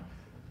ground.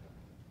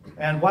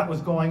 And what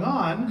was going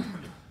on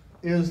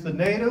is the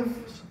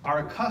natives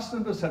are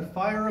accustomed to set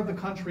fire of the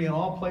country in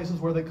all places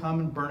where they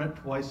come and burn it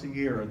twice a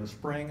year, in the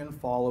spring and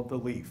fall of the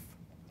leaf.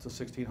 It's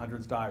a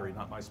 1600s diary,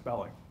 not my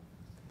spelling.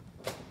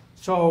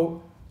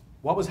 So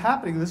what was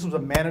happening, this was a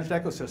managed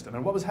ecosystem,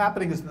 and what was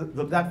happening is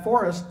that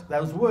forest,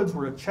 those woods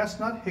were a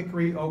chestnut,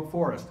 hickory, oak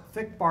forest,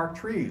 thick bark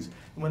trees.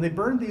 And when they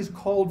burned these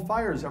cold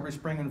fires every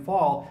spring and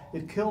fall,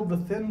 it killed the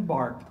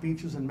thin-barked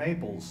beeches and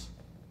maples.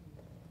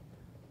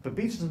 But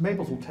beeches and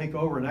maples will take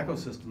over an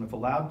ecosystem if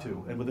allowed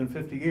to, and within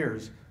 50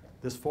 years,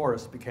 this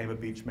forest became a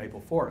beech maple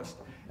forest.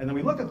 And then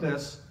we look at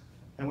this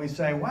and we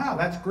say, wow,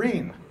 that's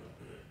green.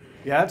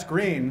 Yeah, it's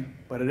green,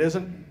 but it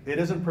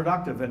isn't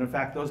productive. And in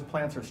fact, those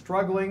plants are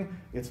struggling.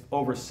 It's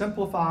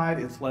oversimplified,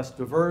 it's less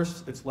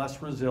diverse, it's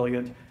less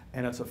resilient,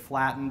 and it's a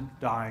flattened,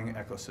 dying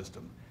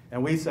ecosystem.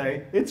 And we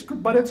say,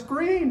 but it's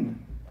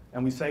green.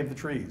 And we save the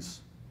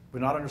trees. We're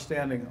not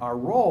understanding our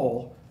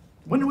role.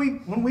 When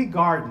we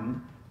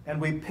garden, and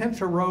we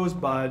pinch a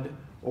rosebud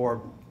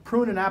or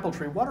prune an apple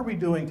tree, what are we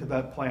doing to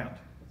that plant?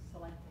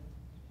 Selecting.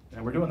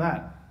 And we're doing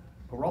that.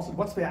 But we're also,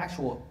 what's the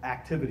actual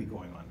activity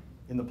going on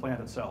in the plant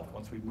itself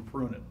once we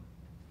prune it?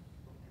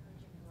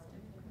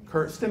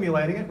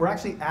 Stimulating it. We're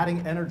actually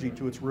adding energy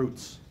to its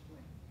roots,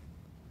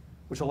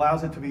 which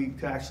allows it to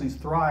actually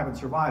thrive and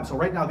survive. So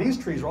right now, these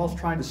trees are all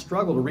trying to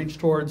struggle to reach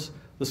towards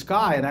the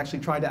sky and actually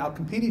trying to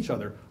outcompete each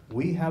other.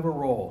 We have a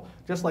role.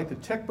 Just like the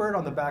tick bird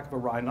on the back of a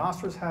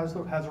rhinoceros has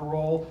a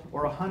role,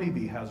 or a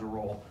honeybee has a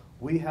role.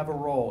 We have a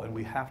role, and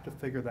we have to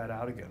figure that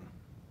out again.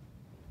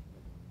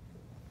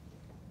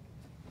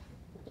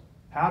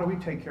 How do we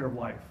take care of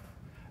life?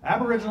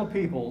 Aboriginal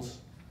peoples,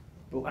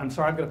 I'm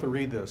sorry, I'm going to have to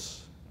read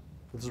this.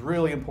 This is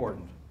really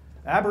important.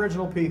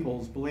 Aboriginal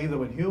peoples believe that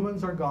when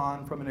humans are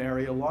gone from an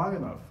area long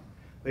enough,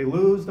 they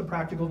lose the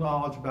practical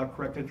knowledge about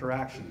correct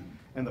interaction,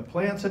 and the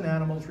plants and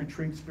animals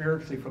retreat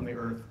spiritually from the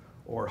earth,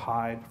 or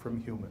hide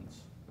from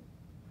humans.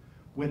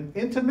 When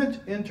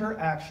intimate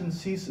interaction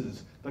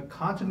ceases, the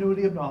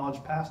continuity of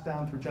knowledge passed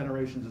down through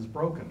generations is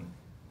broken,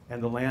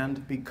 and the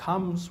land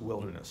becomes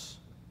wilderness.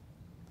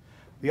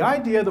 The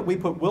idea that we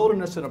put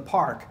wilderness in a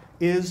park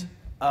is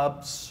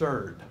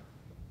absurd.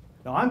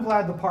 Now, I'm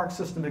glad the park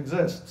system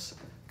exists,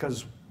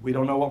 because we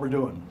don't know what we're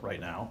doing right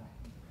now.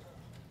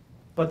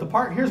 But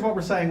here's what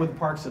we're saying with the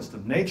park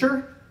system.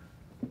 Nature,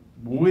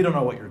 we don't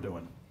know what you're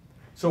doing.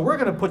 So we're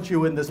going to put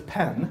you in this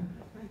pen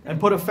and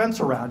put a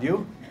fence around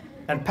you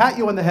and pat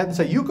you on the head and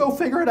say, you go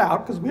figure it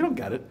out, because we don't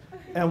get it,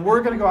 and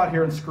we're going to go out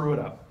here and screw it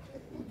up.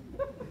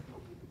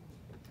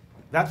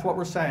 That's what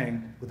we're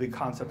saying with the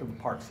concept of a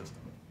park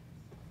system.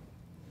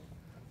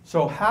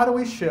 So how do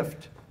we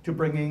shift to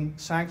bringing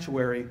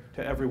sanctuary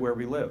to everywhere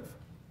we live?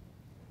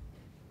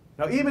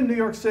 Now, even New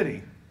York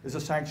City is a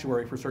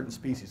sanctuary for certain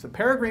species. The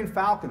peregrine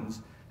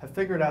falcons have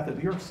figured out that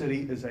New York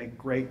City is a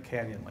great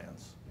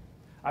canyonlands.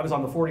 I was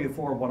on the 40th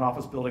floor of one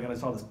office building and I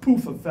saw this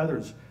poof of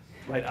feathers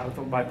right out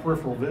of my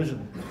peripheral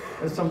vision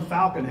as some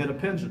falcon hit a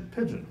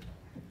pigeon.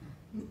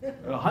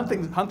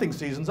 Hunting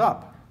season's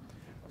up.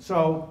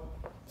 So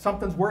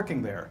something's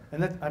working there.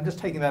 And I'm just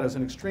taking that as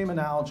an extreme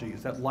analogy,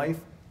 is that life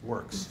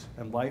works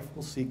and life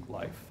will seek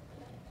life.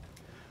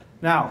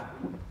 Now,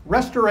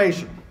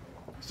 restoration.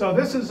 So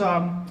this is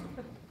a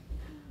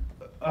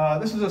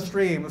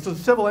stream. This is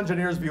a civil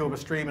engineer's view of a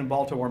stream in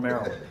Baltimore,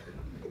 Maryland.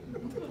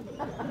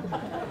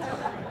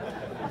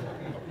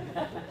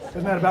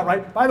 Isn't that about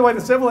right? By the way,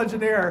 the civil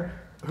engineer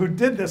who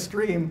did this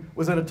stream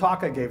was in a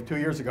talk I gave 2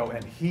 years ago,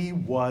 and he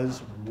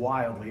was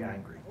wildly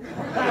angry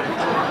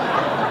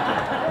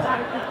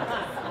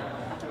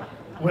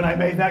when I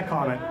made that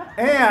comment.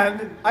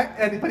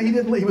 But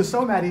he was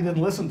so mad he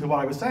didn't listen to what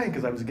I was saying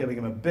because I was giving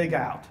him a big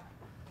out.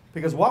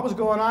 Because what was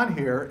going on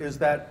here is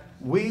that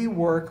we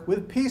work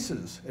with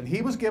pieces, and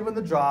he was given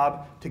the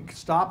job to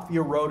stop the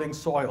eroding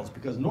soils,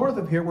 because north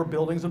of here were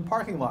buildings and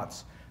parking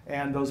lots,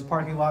 and those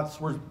parking lots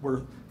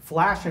were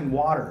flashing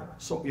water.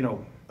 So, you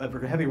know,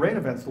 after heavy rain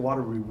events, the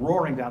water would be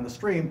roaring down the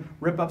stream,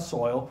 rip up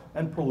soil,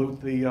 and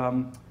pollute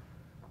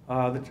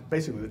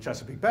basically the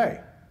Chesapeake Bay.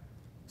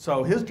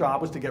 So his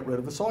job was to get rid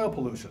of the soil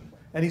pollution.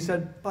 And he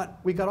said, but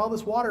we got all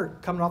this water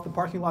coming off the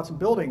parking lots and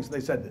buildings. They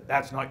said,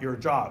 that's not your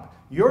job.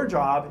 Your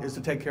job is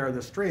to take care of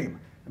the stream.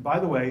 And by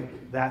the way,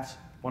 that's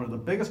one of the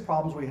biggest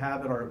problems we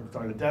have in our,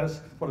 sorry,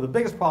 Dennis, one of the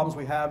biggest problems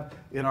we have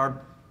in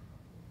our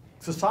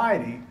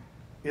society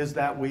is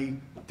that we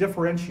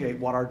differentiate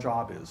what our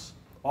job is.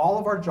 All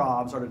of our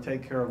jobs are to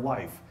take care of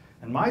life.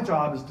 And my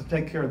job is to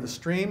take care of the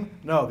stream.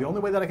 No, the only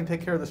way that I can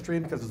take care of the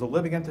stream, because it's a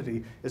living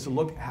entity, is to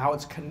look at how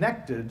it's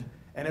connected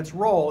and its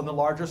role in the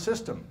larger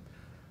system.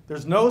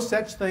 There's no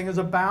such thing as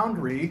a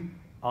boundary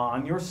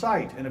on your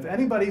site. And if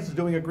anybody's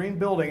doing a green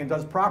building and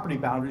does property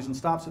boundaries and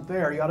stops it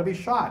there, you ought to be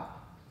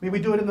shot. I mean, we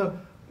do it in the,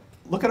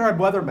 look at our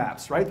weather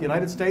maps, right? The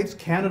United States,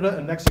 Canada,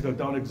 and Mexico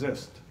don't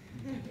exist.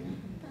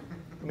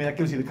 I mean, that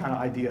gives you the kind of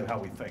idea of how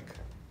we think.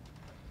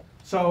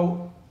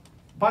 So,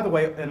 by the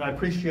way, and I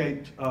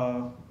appreciate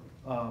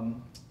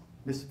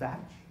Miss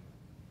Fathis,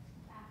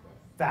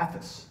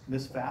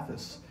 Miss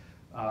Fathis.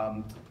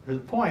 There's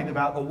a point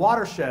about a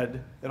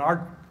watershed in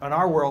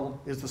our world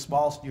is the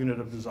smallest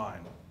unit of design,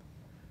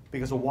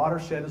 because a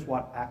watershed is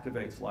what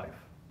activates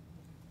life.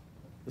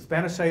 The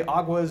Spanish say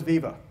agua es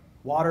viva.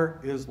 Water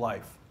is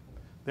life.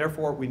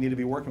 Therefore, we need to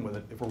be working with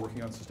it if we're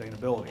working on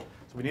sustainability.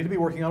 So we need to be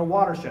working on a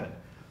watershed.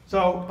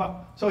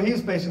 So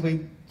he's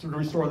basically to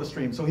restore the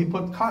stream. So he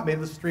made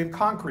the stream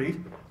concrete,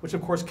 which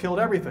of course killed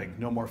everything.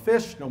 No more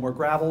fish, no more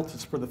gravel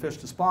for the fish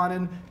to spawn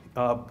in.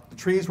 The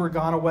trees were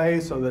gone away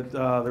so that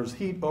there was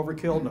heat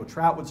overkill, no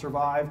trout would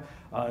survive,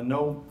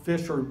 no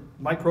fish or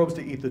microbes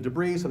to eat the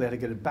debris, so they had to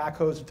get a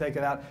backhoes to take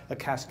it out. A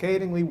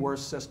cascadingly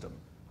worse system.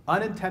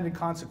 Unintended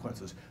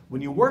consequences.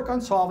 When you work on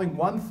solving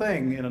one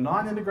thing in a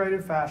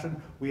non-integrated fashion,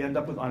 we end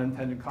up with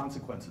unintended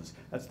consequences.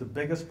 That's the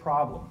biggest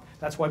problem.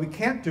 That's why we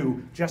can't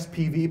do just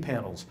PV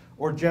panels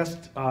or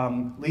just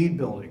LEED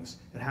buildings.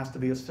 It has to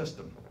be a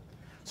system.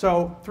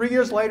 So 3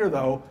 years later,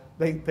 though,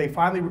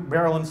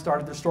 Maryland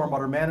started their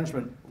stormwater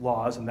management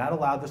laws, and that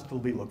allowed this to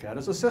be looked at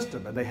as a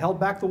system. And they held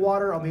back the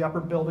water on the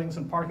upper buildings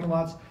and parking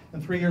lots,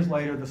 and 3 years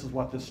later, this is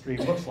what this stream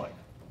looks like.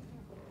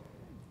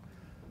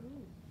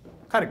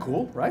 Kind of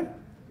cool, right?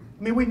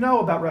 I mean, we know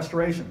about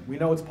restoration. We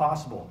know it's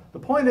possible. The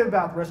point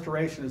about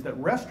restoration is that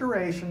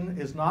restoration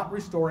is not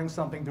restoring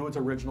something to its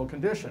original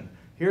condition.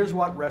 Here's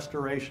what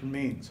restoration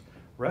means.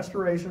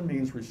 Restoration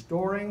means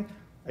restoring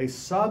a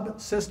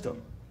subsystem,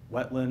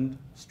 wetland,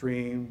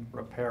 stream,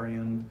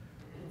 riparian,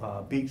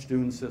 beach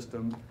dune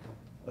system,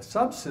 a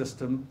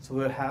subsystem so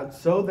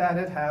that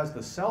it has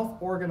the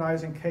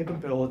self-organizing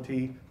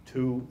capability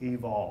to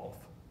evolve.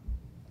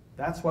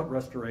 That's what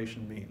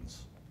restoration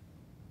means.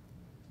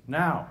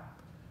 Now,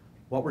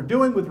 what we're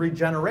doing with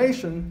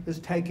regeneration is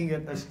taking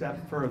it a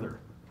step further.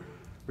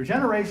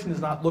 Regeneration is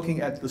not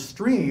looking at the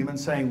stream and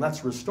saying,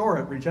 let's restore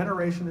it.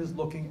 Regeneration is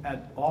looking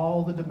at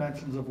all the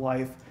dimensions of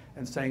life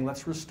and saying,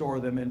 let's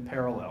restore them in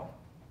parallel.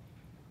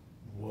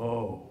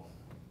 Whoa.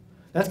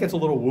 That gets a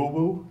little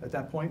woo-woo at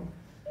that point.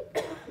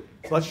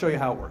 let's show you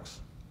how it works.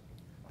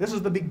 This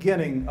is the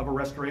beginning of a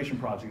restoration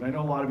project. I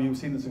know a lot of you have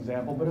seen this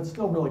example, but it's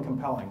still really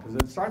compelling because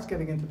it starts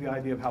getting into the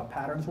idea of how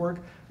patterns work.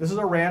 This is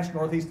a ranch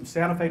northeast of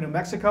Santa Fe, New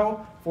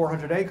Mexico,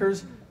 400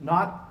 acres.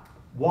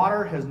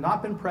 Water has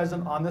not been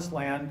present on this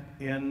land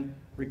in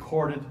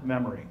recorded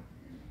memory.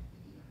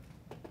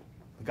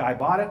 The guy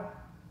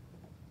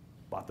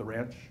bought the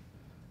ranch.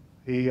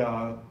 He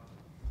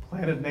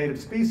planted native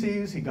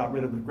species, he got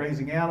rid of the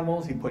grazing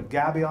animals, he put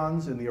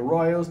gabions in the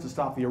arroyos to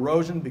stop the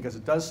erosion because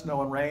it does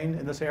snow and rain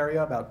in this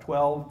area, about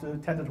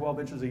 10 to 12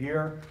 inches a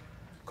year.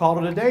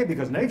 Called it a day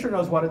because nature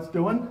knows what it's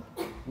doing,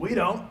 we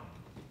don't.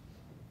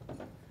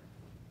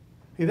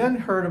 He then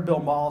heard of Bill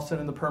Mollison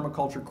and the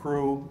permaculture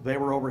crew. They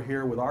were over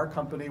here with our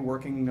company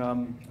working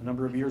a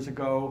number of years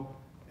ago,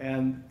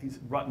 and he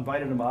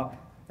invited him up.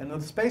 And in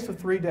the space of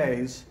 3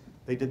 days,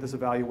 they did this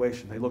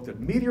evaluation. They looked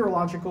at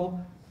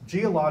meteorological,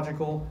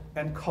 geological,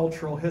 and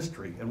cultural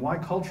history. And why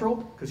cultural?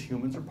 Because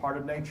humans are part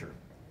of nature.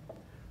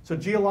 So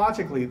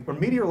geologically, or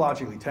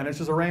meteorologically, 10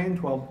 inches of rain,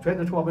 10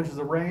 to 12 inches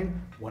of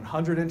rain,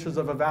 100 inches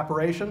of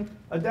evaporation,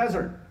 a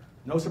desert.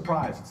 No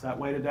surprise, it's that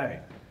way today.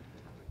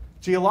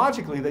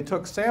 Geologically, they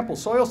took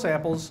soil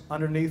samples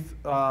underneath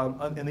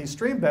in these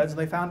stream beds, and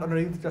they found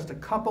underneath just a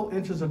couple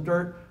inches of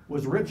dirt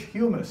was rich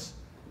humus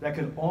that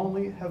could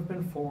only have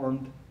been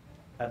formed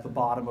at the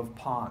bottom of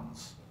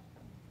ponds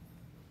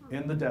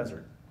in the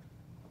desert.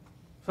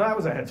 So that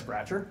was a head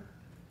scratcher.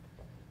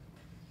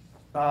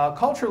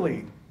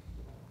 Culturally,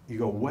 you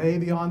go way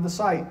beyond the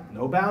site,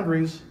 no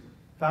boundaries.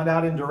 Found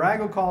out in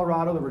Durango,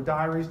 Colorado, there were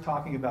diaries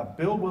talking about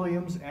Bill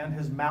Williams and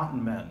his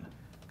mountain men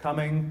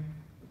coming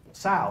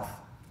south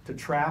to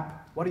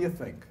trap, what do you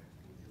think?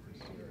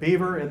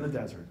 Beaver in the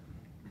desert.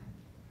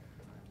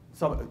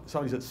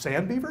 Somebody said,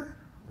 sand beaver?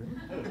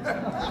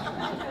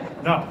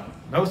 No,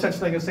 no such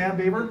thing as sand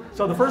beaver.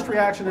 So the first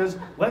reaction is,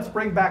 let's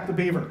bring back the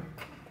beaver.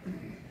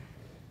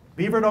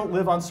 Beaver don't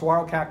live on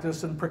saguaro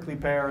cactus and prickly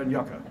pear and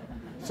yucca.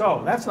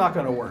 So that's not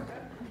going to work.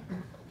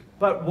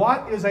 But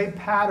what is a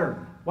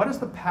pattern? What is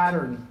the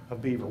pattern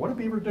of beaver? What do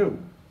beaver do?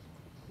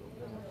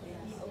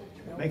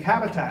 Make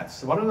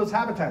habitats. What do those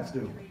habitats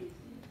do?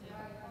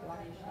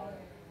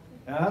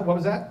 What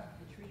was that?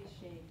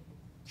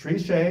 Tree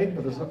shade.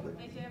 But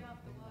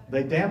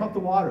they dam up the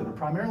water. They're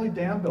primarily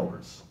dam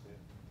builders.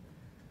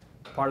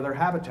 Part of their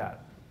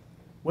habitat.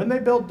 When they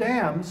build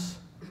dams,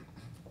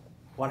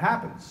 what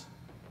happens?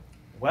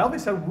 Well, they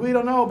said, we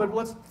don't know, but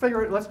let's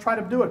try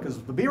to do it,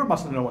 because the beaver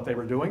must have known what they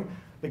were doing.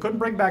 They couldn't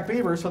bring back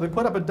beaver, so they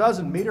put up a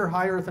dozen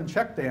meter-high earthen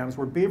check dams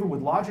where beaver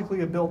would logically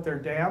have built their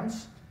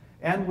dams,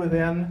 and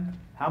within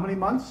how many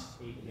months?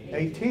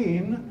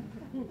 18.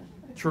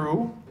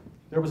 True.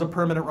 There was a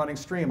permanent running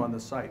stream on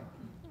this site.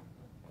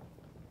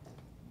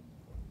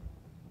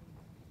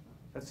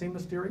 That seem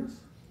mysterious?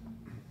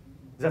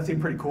 Does that seem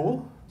pretty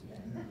cool?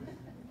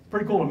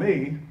 Pretty cool to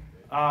me.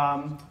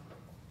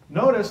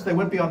 Notice they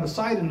went beyond the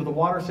site into the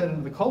watershed,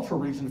 into the cultural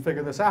region to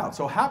figure this out.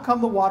 So how come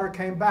the water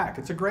came back?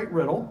 It's a great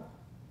riddle,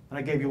 and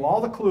I gave you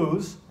all the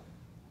clues.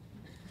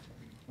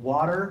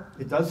 Water,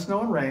 it does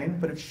snow and rain,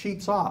 but it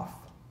sheets off.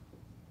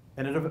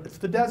 And it's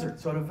the desert,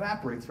 so it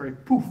evaporates it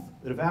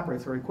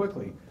evaporates very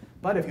quickly.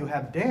 But if you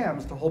have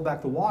dams to hold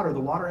back the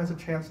water has a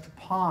chance to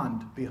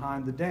pond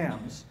behind the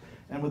dams.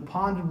 And with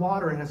ponded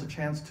water, it has a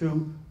chance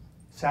to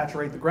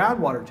saturate the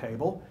groundwater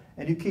table.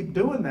 And you keep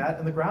doing that,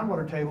 and the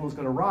groundwater table is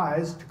going to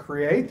rise to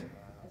create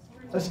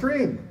a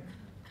stream.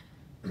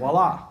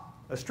 Voila,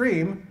 a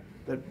stream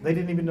that they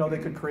didn't even know they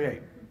could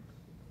create.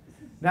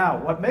 Now,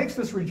 what makes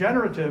this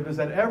regenerative is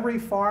that every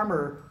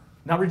farmer,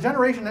 now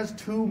regeneration has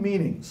two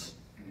meanings.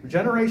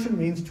 Regeneration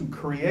means to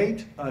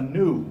create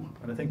anew,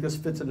 and I think this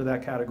fits into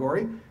that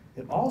category.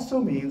 It also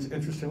means,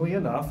 interestingly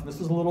enough, this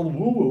is a little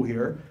woo-woo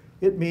here,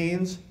 it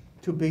means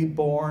to be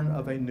born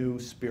of a new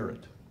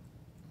spirit.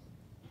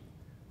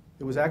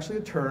 It was actually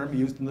a term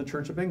used in the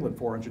Church of England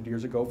 400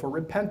 years ago for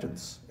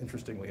repentance,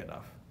 interestingly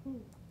enough.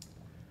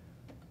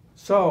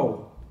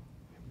 So,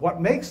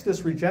 what makes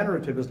this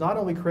regenerative is not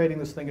only creating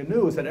this thing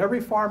anew, is that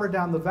every farmer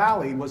down the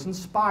valley was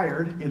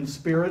inspired,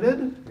 inspirited,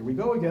 here we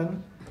go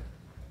again,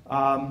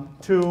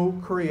 to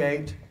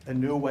create a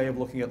new way of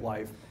looking at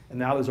life. And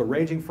now there's a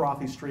raging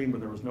frothy stream where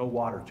there was no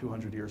water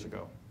 200 years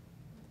ago.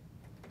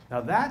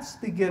 Now that's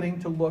beginning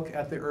to look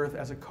at the earth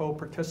as a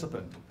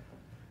co-participant.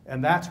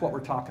 And that's what we're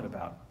talking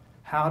about.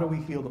 How do we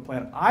heal the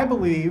planet? I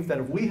believe that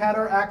if we had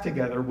our act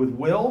together with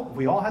will, if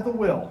we all had the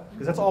will,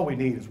 because that's all we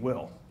need is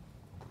will.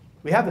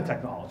 We have the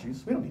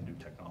technologies. We don't need new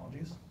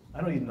technologies.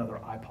 I don't need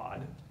another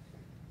iPod.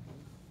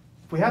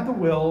 If we had the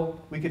will,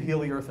 we could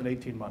heal the earth in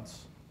 18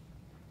 months.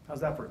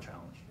 How's that for a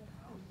challenge?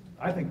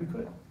 I think we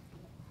could.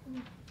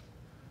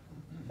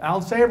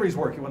 Alan Savory's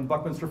work, he won the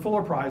Buckminster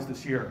Fuller Prize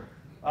this year.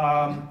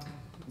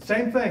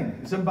 Same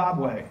thing,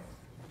 Zimbabwe.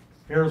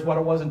 Here's what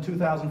it was in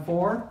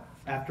 2004.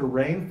 After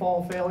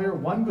rainfall failure,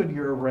 one good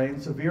year of rain,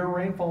 severe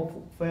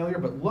rainfall failure,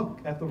 but look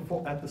at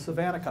the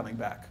savanna coming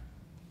back.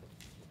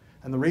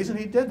 And the reason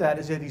he did that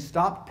is that he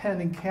stopped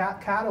penning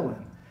cattle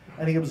in,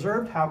 and he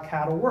observed how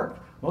cattle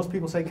worked. Most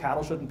people say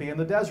cattle shouldn't be in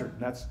the desert,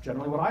 and that's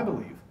generally what I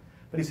believe.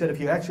 But he said if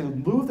you actually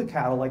move the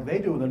cattle like they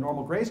do in the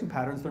normal grazing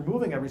patterns, they're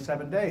moving every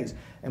 7 days.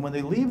 And when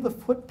they leave the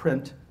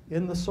footprint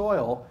in the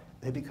soil,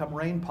 they become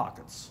rain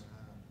pockets.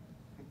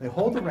 They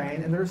hold the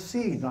rain and they're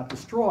seed, not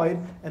destroyed,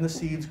 and the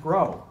seeds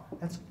grow.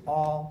 That's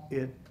all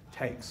it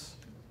takes,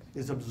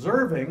 is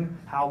observing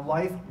how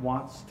life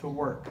wants to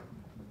work.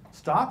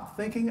 Stop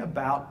thinking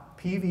about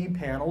PV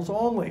panels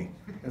only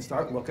and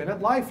start looking at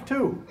life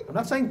too. I'm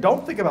not saying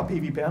don't think about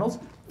PV panels,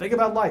 think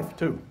about life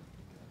too.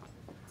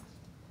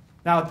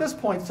 Now at this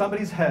point,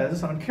 somebody's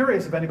heads, and I'm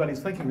curious if anybody's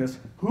thinking this,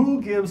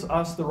 who gives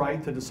us the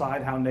right to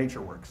decide how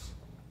nature works?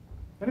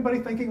 Anybody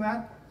thinking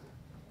that?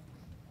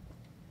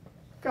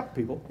 A couple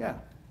people, yeah.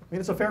 I mean,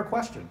 it's a fair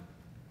question.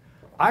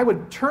 I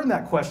would turn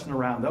that question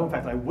around, though. In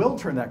fact, I will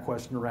turn that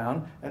question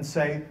around and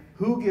say,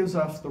 who gives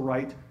us the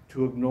right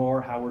to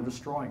ignore how we're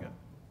destroying it?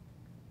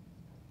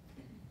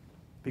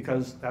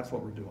 Because that's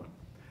what we're doing.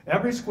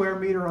 Every square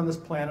meter on this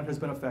planet has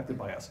been affected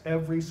by us.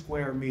 Every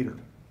square meter.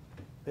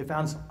 They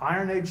found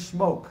Iron Age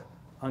smoke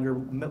under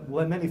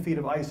many feet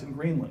of ice in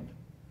Greenland.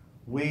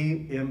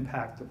 We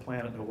impact the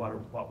planet no matter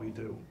what we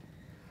do.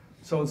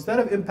 So instead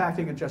of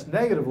impacting it just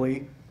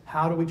negatively,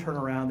 how do we turn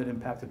around and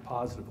impact it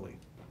positively?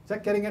 Is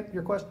that getting at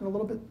your question a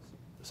little bit?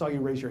 I saw you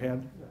raise your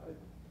hand. Yeah,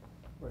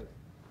 right.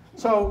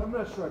 So I'm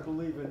not sure I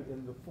believe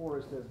in the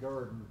forest as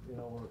garden,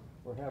 or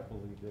have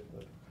believed it,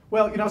 but.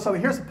 Well, so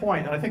here's the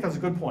point, and I think that's a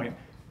good point.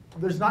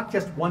 There's not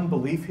just one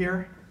belief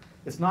here.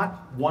 It's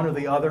not one or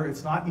the other.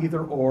 It's not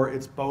either or.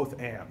 It's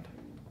both and.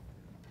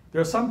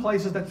 There are some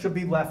places that should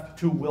be left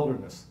to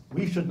wilderness.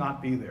 We should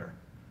not be there.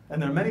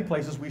 And there are many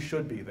places we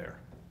should be there.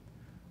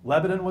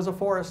 Lebanon was a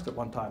forest at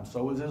one time.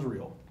 So was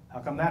Israel. How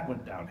come that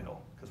went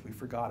downhill? Because we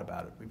forgot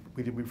about it.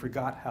 We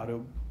forgot how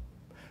to.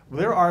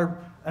 There are,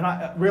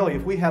 and really,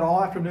 if we had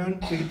all afternoon,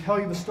 we could tell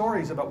you the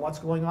stories about what's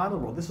going on in the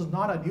world. This is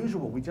not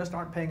unusual. We just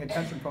aren't paying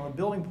attention from a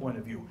building point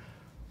of view.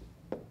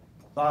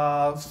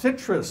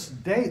 Citrus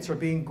dates are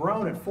being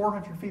grown at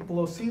 400 feet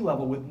below sea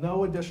level with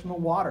no additional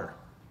water.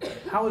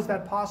 How is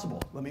that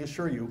possible? Let me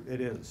assure you,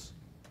 it is.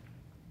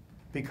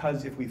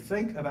 Because if we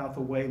think about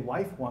the way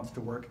life wants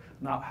to work,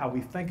 not how we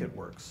think it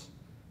works.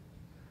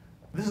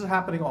 This is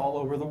happening all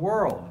over the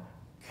world.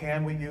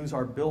 Can we use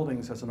our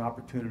buildings as an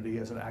opportunity,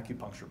 as an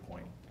acupuncture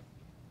point?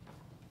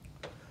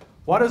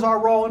 What is our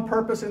role and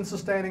purpose in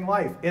sustaining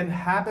life?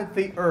 Inhabit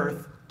the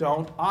earth,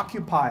 don't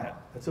occupy it.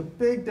 That's a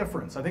big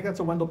difference. I think that's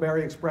a Wendell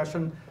Berry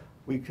expression.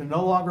 We can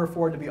no longer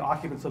afford to be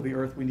occupants of the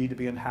earth. We need to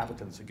be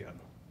inhabitants again.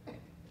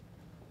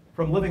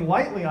 From living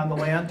lightly on the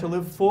land to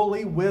live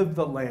fully with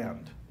the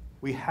land.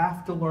 We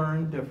have to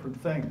learn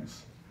different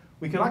things.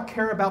 We cannot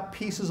care about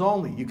pieces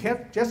only. You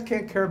just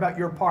can't care about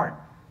your part.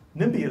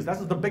 NIMBYism,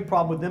 that's the big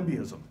problem with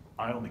NIMBYism.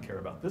 I only care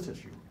about this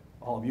issue.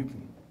 All of you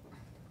can.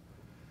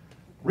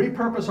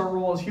 Repurpose our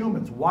role as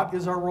humans. What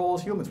is our role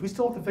as humans? We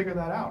still have to figure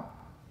that out.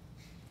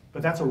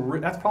 But that's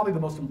probably the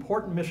most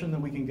important mission that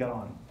we can get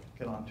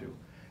onto.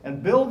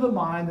 And build the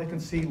mind that can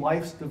see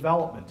life's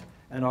development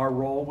and our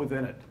role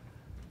within it.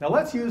 Now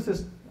let's use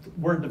this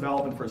word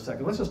development for a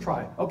second. Let's just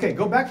try. Okay,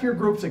 go back to your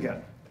groups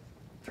again.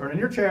 Turn in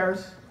your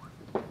chairs.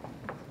 I'm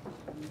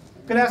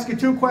going to ask you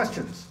 2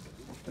 questions.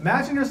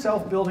 Imagine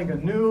yourself building a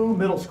new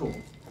middle school.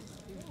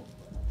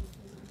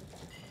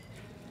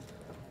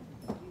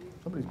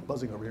 Somebody's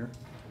buzzing over here.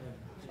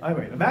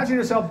 Anyway, imagine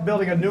yourself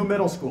building a new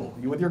middle school.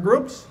 You with your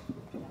groups?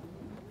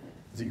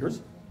 Is it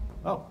yours?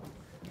 Oh.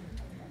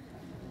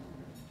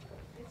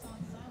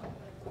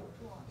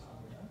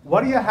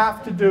 What do you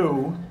have to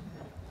do?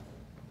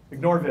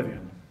 Ignore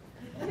Vivian.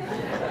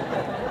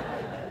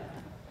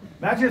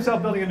 Imagine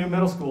yourself building a new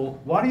middle school.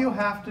 What do you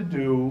have to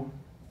do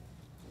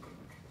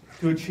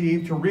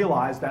to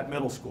realize that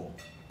middle school?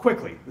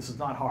 Quickly. This is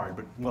not hard,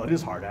 but, well, it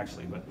is hard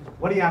actually, but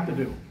what do you have to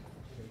do?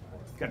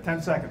 You've got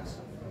 10 seconds.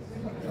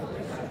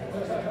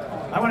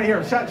 I want to hear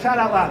it. Shout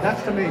out loud.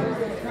 That's to me.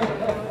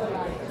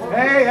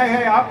 Hey,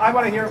 I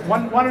want to hear it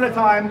one at a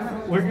time.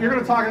 You're going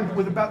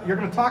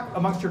to talk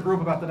amongst your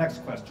group about the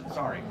next question.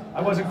 Sorry,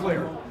 I wasn't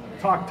clear.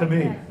 Talk to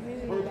me.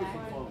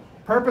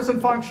 Purpose and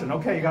function.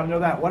 Okay, you got to know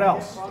that. What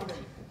else?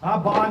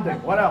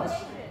 Bonding. What else?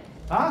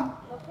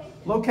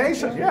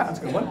 Location. Yeah, that's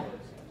a good one.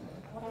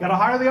 You got to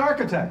hire the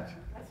architect.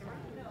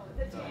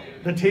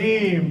 The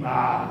team.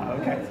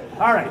 Okay.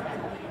 All right.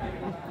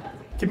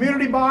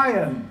 Community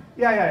buy-in.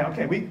 Yeah,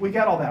 okay, we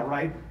get all that,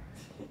 right?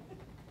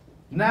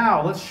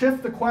 Now, let's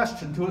shift the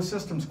question to a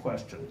systems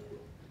question.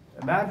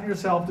 Imagine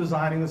yourself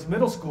designing this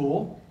middle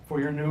school for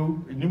your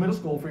new middle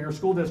school for your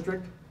school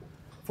district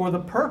for the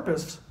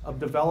purpose of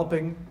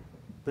developing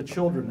the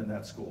children in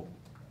that school.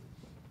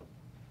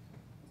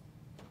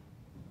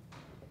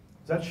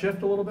 Does that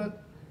shift a little bit?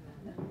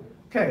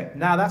 Okay,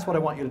 now that's what I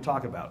want you to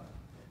talk about.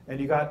 And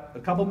you got a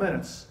couple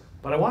minutes,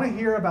 but I want to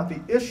hear about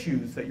the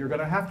issues that you're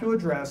going to have to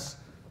address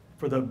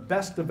for the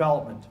best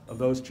development of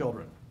those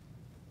children.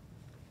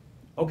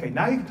 Okay,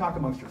 now you can talk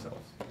amongst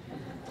yourselves.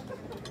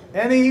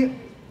 Any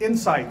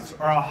insights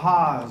or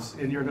ahas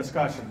in your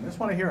discussion? I just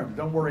want to hear them.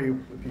 Don't worry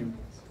if you...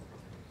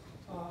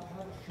 Had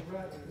a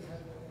Charette that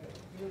had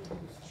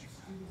interviews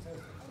students as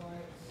the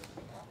clients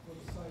for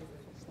the site.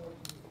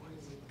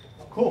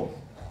 Cool.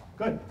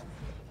 Good.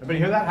 Everybody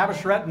hear that? Have a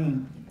charrette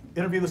and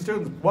interview the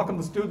students. Welcome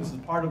the students as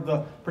part of the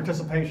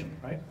participation,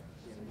 right?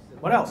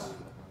 What else?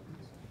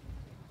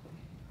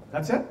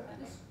 That's it?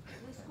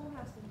 The school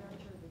has to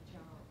nurture the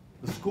child.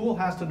 The school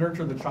has to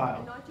nurture the And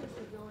child. not just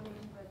the building,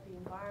 but the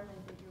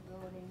environment that you're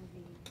building,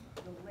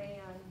 the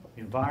land,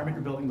 The environment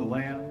you're building, the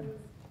land.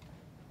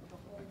 the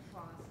whole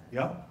process.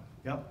 Yep,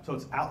 yep. So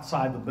it's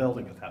outside the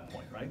building at that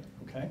point, right?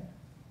 Okay.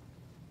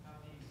 How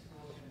the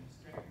school can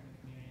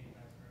strengthen the community,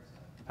 vice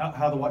versa.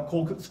 How the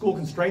what? School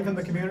can strengthen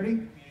the community?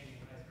 Community,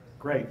 vice versa.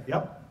 Great,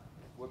 yep.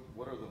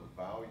 What are the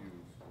values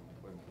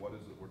and what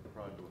is it we're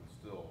trying to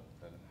instill?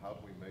 And how do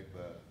we make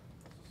that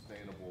a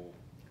sustainable,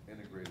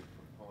 integrated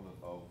component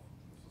of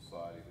the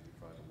society that you're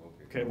trying to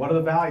locate? Okay, what are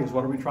the values?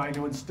 What are we trying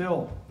to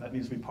instill? That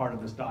needs to be part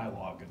of this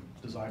dialogue and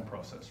design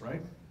process,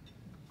 right?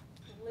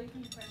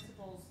 Linking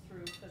principles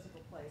through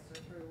physical place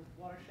or through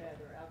watershed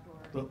or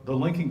outdoor. The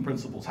linking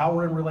principles, how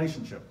we're in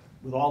relationship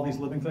with all these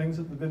living things,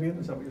 Vivian,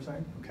 is that what you're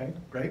saying? Okay,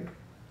 great.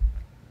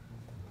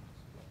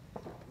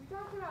 We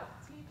talked about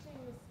teaching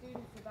the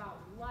students about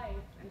life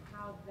and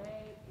how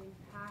they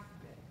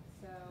impact it.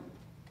 So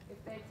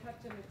if they touch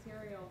a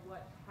material,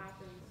 what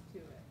happens to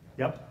it?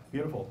 Yep,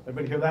 beautiful.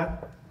 Everybody hear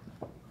that?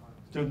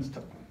 Students,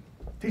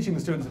 teaching the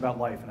students about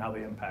life and how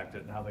they impact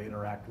it and how they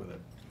interact with it.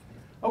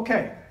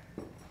 Okay.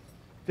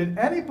 Did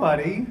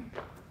anybody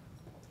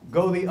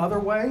go the other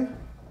way?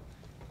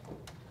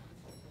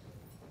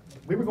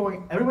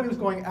 Everybody was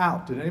going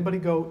out. Did anybody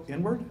go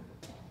inward?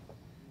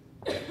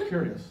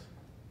 Curious.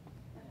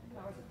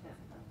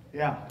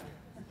 Yeah,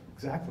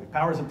 exactly.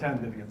 Powers of 10,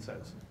 Vivian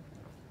says.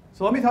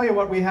 So let me tell you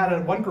what we had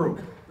at one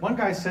group. One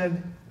guy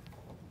said,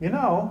 you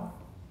know,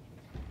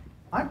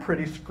 I'm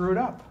pretty screwed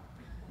up.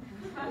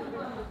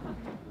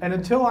 And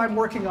until I'm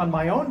working on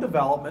my own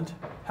development,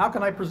 how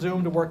can I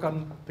presume to work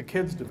on the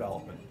kids'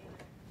 development?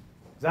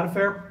 Is that a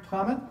fair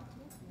comment?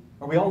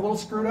 Are we all a little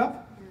screwed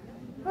up?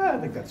 I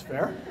think that's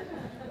fair.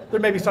 There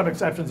may be some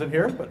exceptions in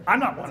here, but I'm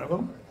not one of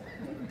them.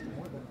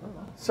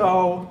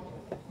 So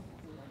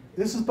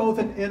this is both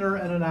an inner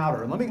and an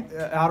outer. And let me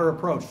outer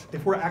approach.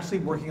 If we're actually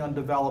working on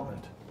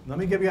development, let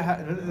me give you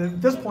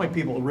at this point,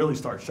 people really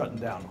start shutting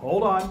down.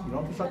 Hold on, you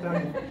don't have to shut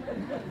down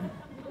yet.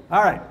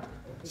 All right.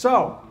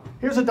 So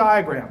here's a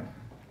diagram.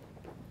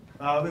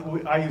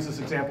 I use this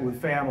example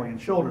with family and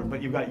children,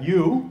 but you've got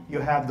you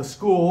have the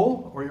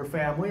school or your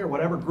family or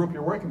whatever group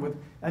you're working with,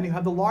 and you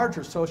have the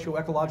larger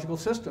socio-ecological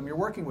system you're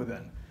working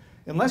within.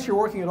 Unless you're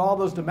working at all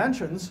those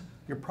dimensions,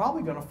 you're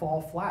probably going to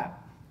fall flat.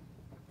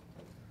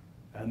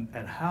 And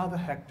how the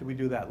heck do we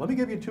do that? Let me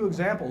give you two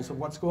examples of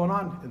what's going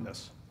on in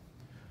this.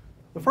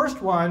 The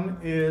first one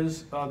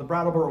is the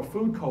Brattleboro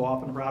Food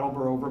Co-op in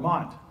Brattleboro,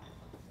 Vermont.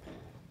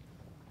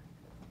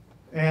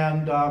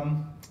 And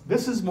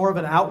this is more of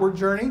an outward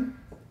journey.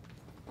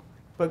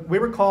 But we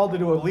were called to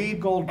do a LEED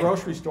Gold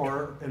grocery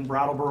store in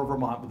Brattleboro,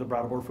 Vermont with the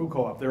Brattleboro Food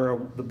Co-op. They're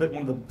one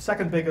of the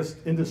second biggest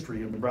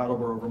industry in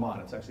Brattleboro,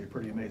 Vermont. It's actually a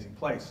pretty amazing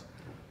place.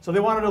 So they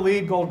wanted a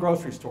LEED Gold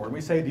grocery store. And we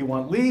say, do you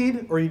want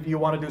LEED or do you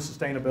want to do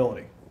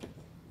sustainability?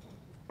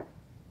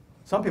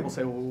 Some people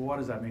say, well, what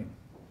does that mean?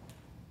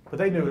 But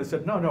they knew. They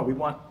said, no,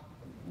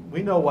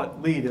 we know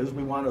what LEED is.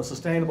 We want a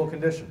sustainable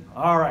condition.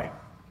 All right.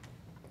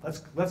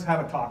 Let's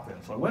have a talk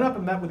then. So I went up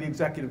and met with the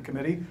executive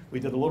committee. We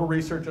did a little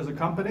research as a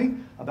company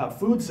about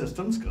food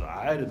systems, because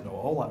I didn't know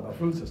a whole lot about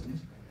food systems.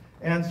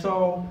 And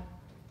so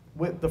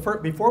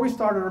before we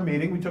started our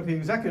meeting, we took the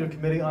executive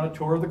committee on a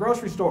tour of the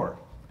grocery store.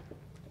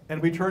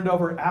 And we turned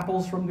over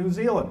apples from New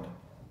Zealand,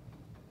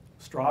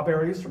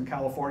 strawberries from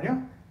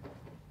California,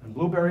 and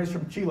blueberries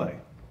from Chile.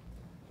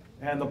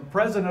 And the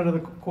president of the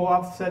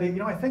co-op said, you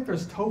know, I think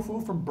there's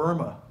tofu from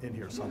Burma in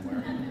here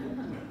somewhere.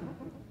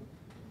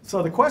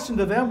 So the question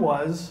to them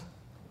was,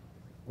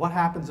 what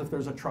happens if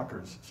there's a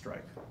truckers'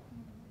 strike?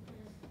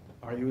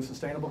 Are you a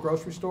sustainable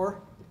grocery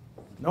store?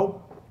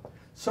 Nope.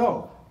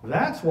 So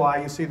that's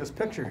why you see this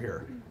picture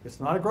here. It's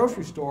not a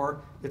grocery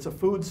store, it's a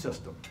food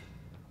system.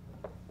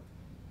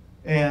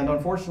 And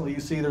unfortunately,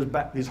 you see there's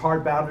these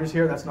hard boundaries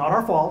here. That's not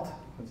our fault.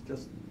 It's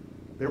just,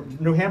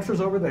 New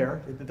Hampshire's over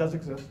there. It does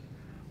exist.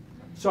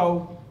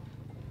 So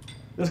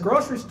this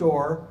grocery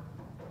store,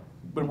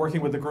 been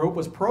working with the group,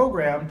 was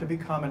programmed to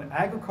become an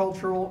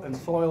agricultural and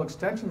soil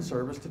extension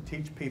service to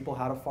teach people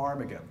how to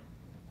farm again.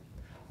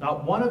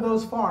 Not one of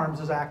those farms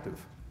is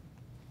active.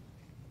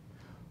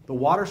 The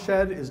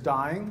watershed is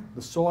dying,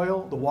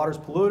 the water's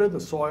polluted, the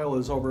soil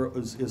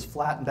is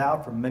flattened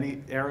out from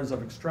many eras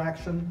of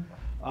extraction.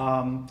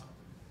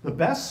 The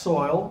best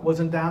soil was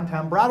in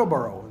downtown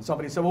Brattleboro, and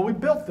somebody said, well, we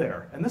built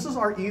there, and this is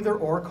our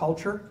either-or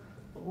culture.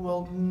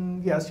 Well,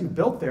 yes, you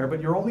built there, but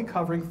you're only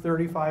covering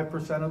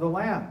 35% of the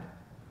land.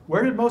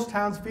 Where did most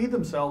towns feed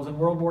themselves in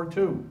World War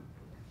II?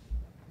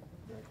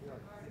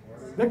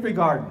 Victory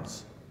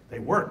gardens. They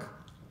work.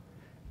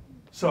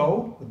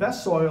 So the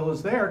best soil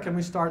is there. Can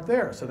we start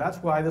there? So that's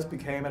why this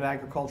became an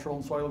agricultural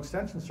and soil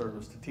extension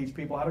service, to teach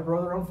people how to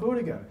grow their own food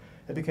again.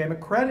 It became a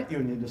credit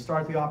union to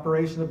start the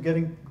operation of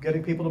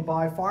getting people to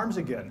buy farms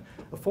again.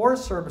 The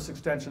Forest Service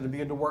extension to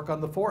begin to work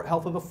on the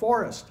health of the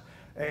forest.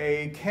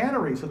 a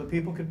cannery so that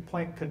people could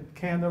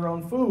can their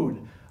own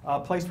food, a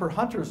place for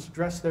hunters to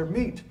dress their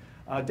meat,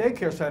 a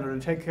daycare center to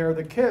take care of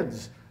the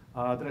kids.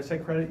 Did I say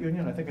credit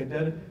union? I think I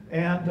did.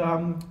 And,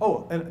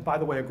 oh, and by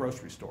the way, a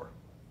grocery store.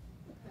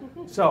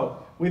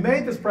 So we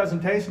made this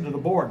presentation to the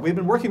board. We've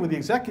been working with the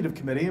executive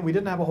committee, and we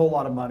didn't have a whole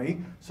lot of money,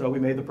 so we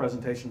made the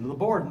presentation to the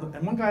board.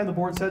 And one guy on the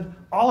board said,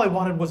 all I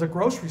wanted was a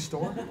grocery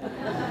store.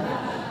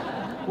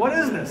 What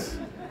is this?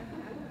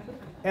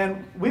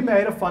 And we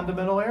made a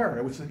fundamental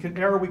error, which is an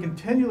error we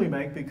continually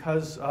make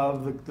because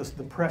of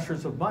the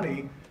pressures of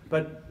money,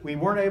 but we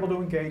weren't able to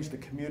engage the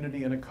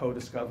community in a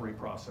co-discovery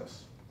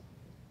process.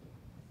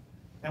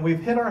 And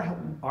we've hit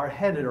our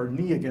head or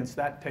knee against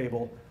that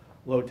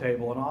low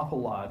table, an awful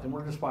lot, and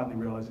we're just finally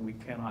realizing we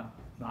cannot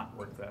not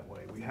work that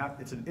way.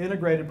 It's an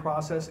integrated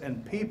process,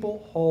 and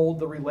people hold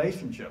the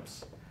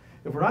relationships.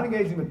 If we're not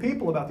engaging the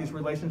people about these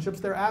relationships,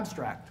 they're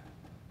abstract.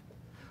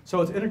 So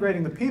it's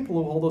integrating the people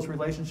who hold those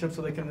relationships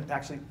so they can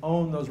actually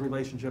own those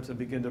relationships and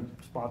begin to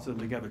sponsor them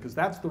together, because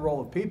that's the role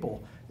of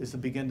people, is to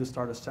begin to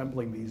start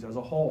assembling these as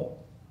a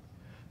whole.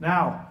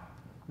 Now,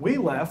 we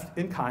left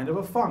in kind of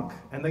a funk,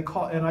 and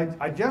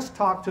I just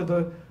talked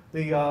to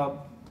the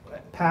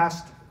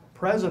past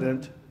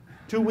president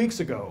 2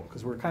 weeks ago,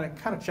 because we're kind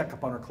of check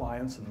up on our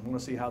clients and want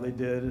to see how they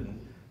did, and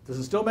does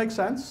it still make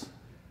sense?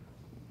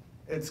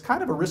 It's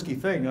kind of a risky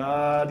thing.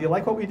 Do you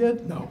like what we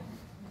did? No.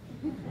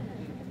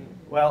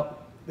 Well,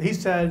 he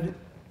said,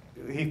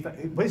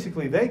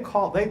 basically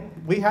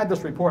we had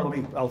this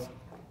report, I'll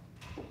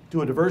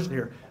do a diversion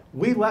here.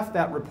 We left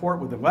that report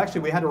with them. Well,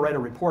 actually, we had to write a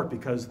report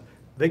because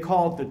they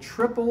called the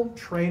triple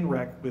train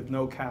wreck with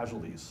no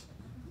casualties,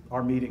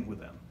 our meetings with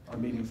them.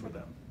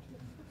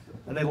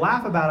 And they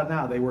laugh about it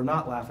now. They were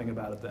not laughing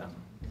about it then.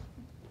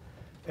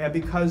 And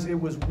because it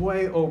was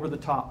way over the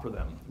top for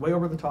them, way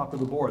over the top of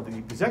the board. The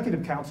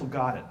executive council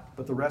got it,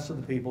 but the rest of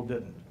the people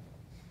didn't.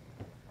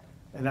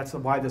 And that's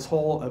why this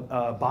whole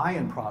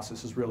buy-in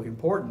process is really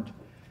important.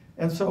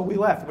 And so we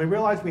left. We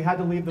realized we had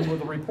to leave them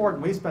with a report,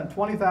 and we spent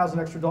 $20,000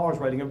 extra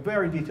writing a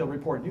very detailed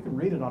report. You can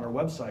read it on our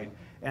website.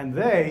 And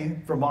they,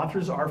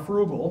 Vermonters, are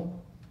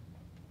frugal.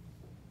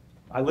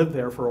 I lived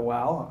there for a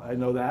while, I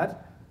know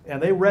that.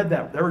 And they read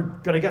that. They were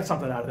going to get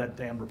something out of that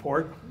damn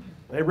report.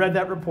 They read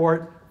that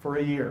report for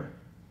a year.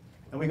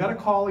 And we got a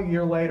call a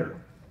year later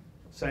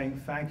saying,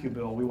 thank you,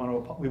 Bill. We want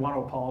to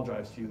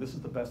apologize to you. This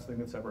is the best thing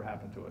that's ever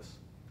happened to us.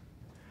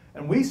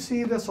 And we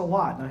see this a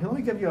lot. Now, let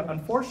me give you,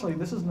 unfortunately,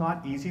 this is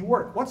not easy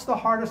work. What's the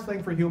hardest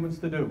thing for humans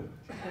to do?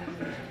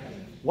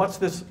 What's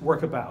this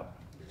work about?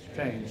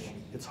 Change.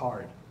 It's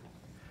hard.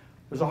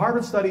 There's a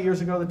Harvard study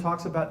years ago that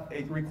talks about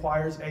it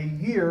requires a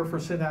year for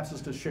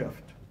synapses to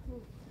shift,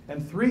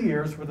 and 3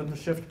 years for them to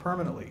shift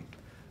permanently.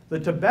 The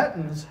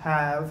Tibetans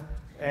have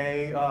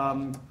a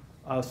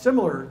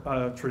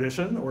similar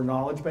tradition or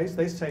knowledge base.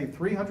 They say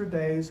 300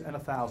 days and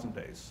 1,000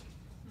 days.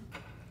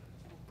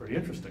 Pretty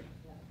interesting.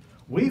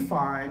 We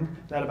find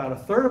that about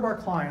 1/3 of our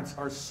clients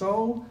are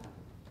so,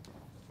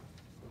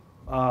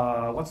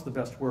 what's the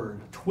best word,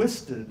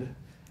 twisted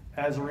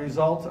as a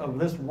result of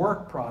this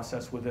work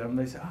process with them.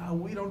 They say,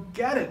 we don't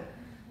get it.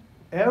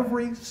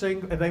 Every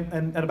single,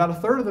 and about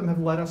 1/3 of them have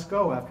let us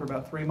go after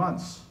about 3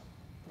 months.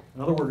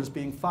 In other words,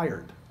 being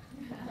fired.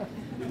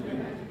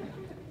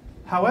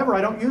 However,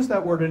 I don't use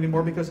that word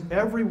anymore because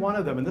every one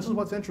of them, and this is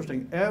what's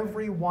interesting,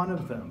 every one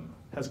of them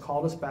has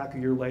called us back a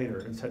year later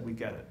and said, we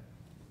get it.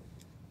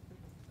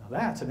 Now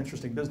that's an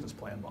interesting business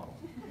plan model.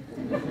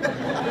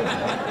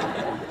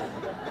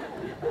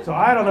 So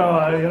I don't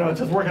know, it's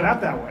just working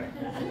out that way.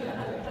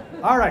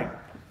 All right,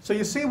 so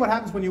you see what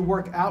happens when you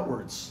work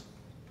outwards.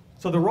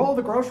 So the role of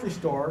the grocery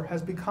store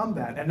has become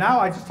that. And now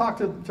I just talked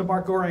to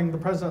Mark Goring, the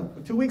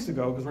president, 2 weeks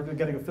ago, because we're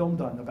getting a film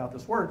done about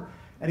this work.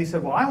 And he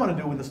said, what I want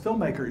to do with this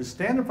filmmaker is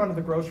stand in front of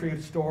the grocery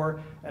store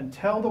and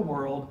tell the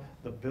world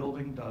the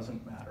building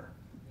doesn't matter.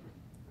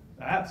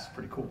 That's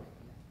pretty cool.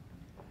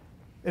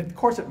 Of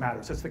course it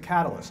matters, it's the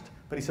catalyst.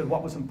 But he said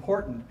what was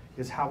important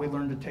is how we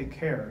learn to take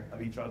care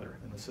of each other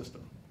in the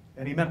system.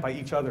 And he meant by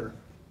each other,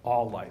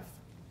 all life.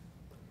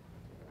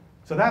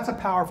 So that's a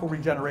powerful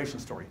regeneration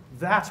story.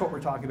 That's what we're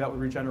talking about with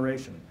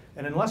regeneration.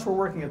 And unless we're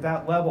working at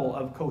that level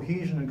of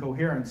cohesion and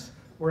coherence,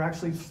 we're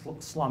actually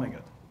slumming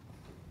it.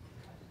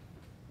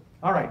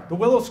 All right, the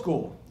Willow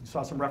School. You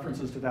saw some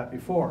references to that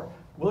before.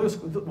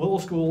 Willow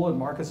School, and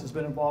Marcus has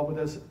been involved with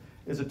this,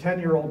 is a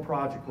 10-year-old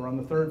project. We're on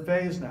the 3rd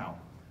phase now.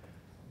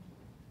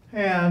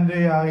 And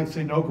you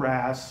see no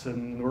grass,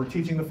 and we're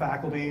teaching the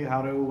faculty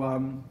how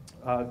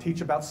to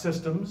teach about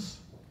systems,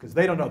 because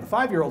they don't know. The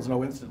 5-year-olds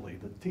know instantly.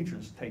 The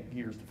teachers take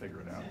years to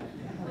figure it out.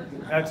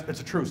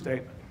 It's a true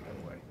statement, by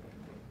the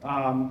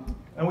way.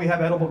 And we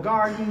have edible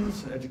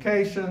gardens,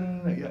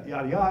 education,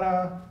 yada,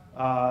 yada.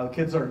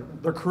 Kids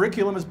their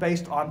curriculum is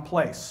based on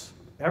place.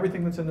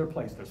 Everything that's in their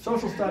place. Their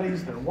social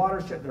studies, their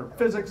watershed, their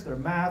physics, their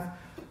math,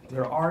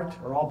 their art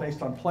are all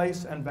based on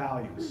place and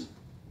values.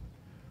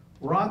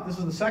 This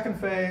is the 2nd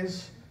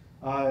phase.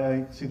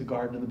 You see the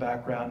garden in the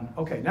background.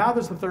 Okay, now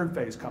there's the 3rd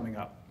phase coming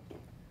up.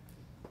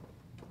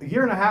 A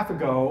year and a half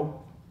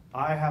ago,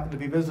 I happened to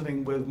be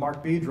visiting with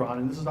Mark Bedron,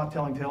 and this is not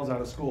telling tales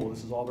out of school,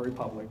 this is all very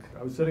public.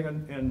 I was sitting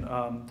in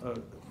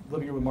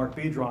living room with Mark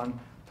Bedron,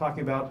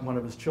 talking about one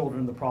of his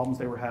children, the problems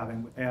they were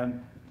having,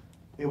 and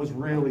it was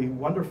really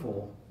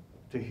wonderful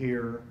to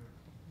hear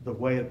the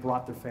way it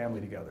brought their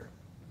family together.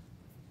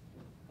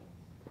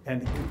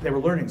 And they were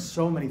learning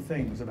so many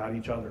things about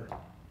each other,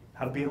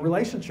 how to be in a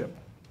relationship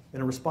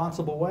in a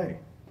responsible way.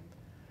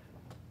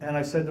 And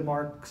I said to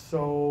Mark,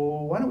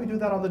 so why don't we do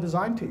that on the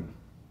design team?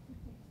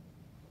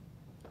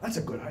 That's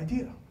a good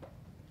idea.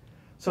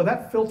 So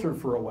that filtered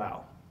for a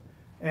while.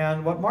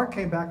 And what Mark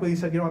came back with, he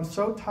said, you know, I'm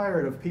so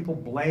tired of people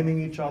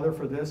blaming each other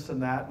for this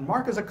and that. And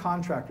Mark is a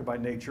contractor by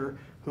nature,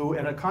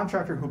 and a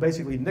contractor who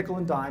basically nickel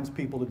and dimes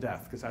people to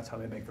death, because that's how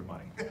they make their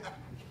money.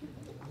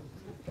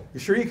 You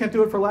sure you can't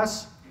do it for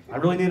less? I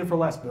really need it for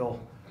less,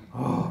 Bill.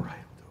 Oh, right,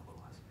 we'll do it a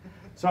little less.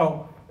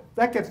 So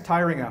that gets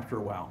tiring after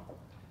a while.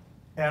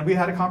 And we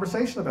had a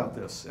conversation about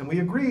this, and we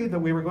agreed that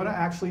we were going to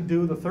actually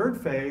do the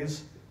third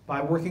phase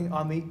by working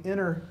on the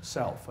inner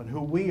self and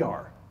who we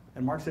are.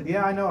 And Mark said,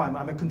 yeah, I know, I'm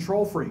a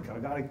control freak.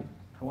 I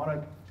want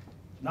to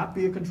not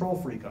be a control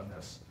freak on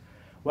this.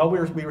 Well, we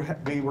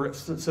submitted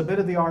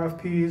the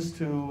RFPs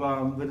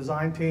to the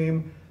design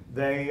team.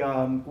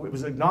 It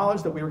was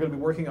acknowledged that we were going to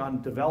be working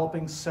on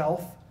developing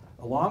self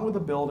along with the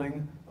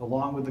building,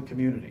 along with the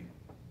community.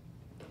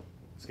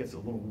 This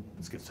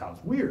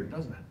sounds weird,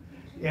 doesn't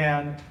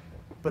it?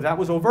 But that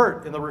was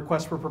overt in the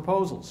request for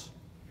proposals.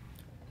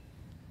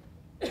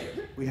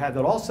 We had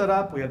that all set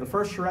up. We had the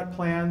first charrette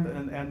planned,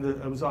 and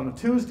it was on a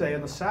Tuesday.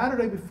 And the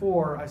Saturday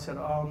before, I said,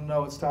 oh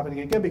no, it's happening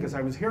again, because I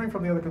was hearing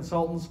from the other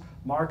consultants,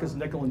 Mark is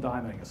nickel and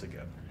diming us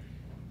again.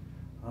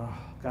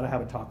 Got to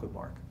have a talk with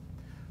Mark.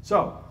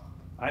 So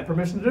I had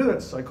permission to do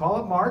this. So I call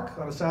up Mark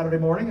on a Saturday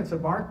morning and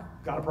said, Mark,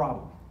 got a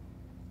problem.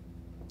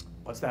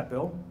 What's that,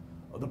 Bill?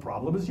 Oh, the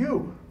problem is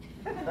you.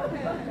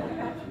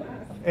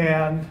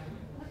 And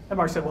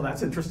Mark said, well,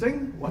 that's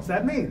interesting. What's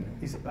that mean?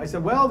 I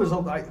said, well, there's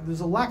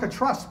a lack of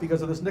trust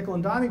because of this nickel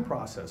and diming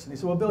process. And he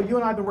said, well, Bill, you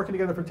and I have been working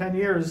together for 10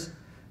 years.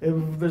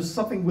 If there's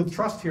something with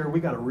trust here, we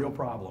got a real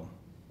problem.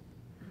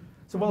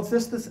 So, well, it's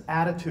this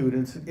attitude.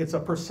 It's a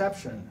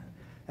perception.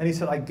 And he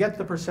said, I get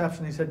the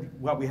perception. He said,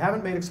 what we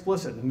haven't made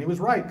explicit, and he was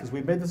right, because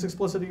we made this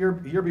explicit a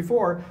year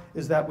before,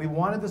 is that we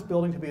wanted this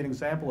building to be an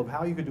example of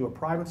how you could do a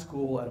private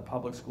school at a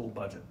public school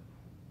budget.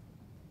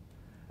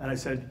 And I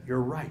said,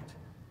 you're right.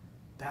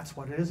 That's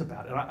what it is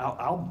about. And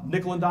I'll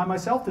nickel and dime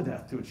myself to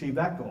death to achieve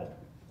that goal.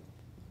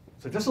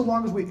 So just as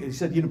long as he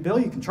said, you know, Bill,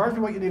 you can charge me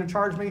what you need to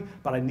charge me,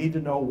 but I need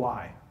to know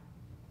why.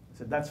 I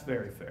said, that's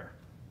very fair.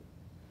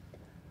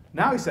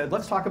 Now he said,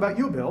 let's talk about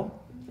you, Bill.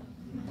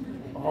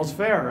 All's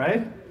fair,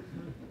 right?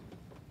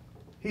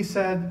 He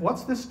said,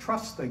 what's this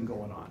trust thing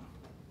going on?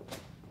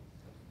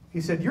 He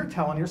said, you're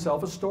telling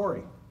yourself a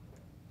story.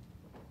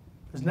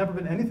 There's never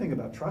been anything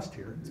about trust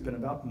here. It's been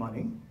about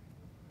money.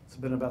 It's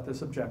been about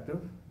this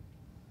objective.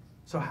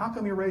 So how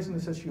come you're raising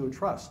this issue of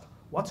trust?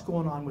 What's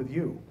going on with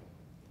you?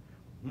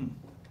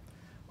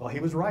 Well, he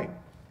was right.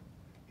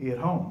 He hit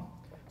home.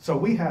 So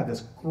we had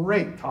this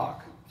great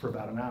talk for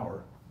about an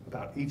hour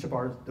about each of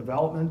our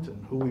development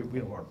and who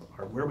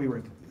where we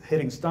were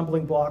hitting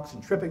stumbling blocks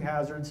and tripping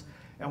hazards,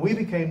 and we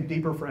became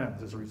deeper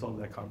friends as a result of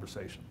that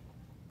conversation.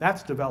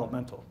 That's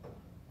developmental.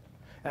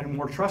 And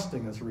more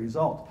trusting as a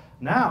result.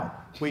 Now,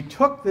 we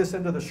took this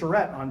into the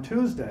charrette on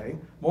Tuesday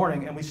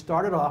morning, and we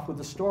started off with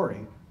the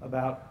story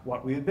about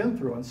what we had been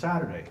through on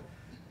Saturday.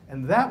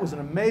 And that was an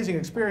amazing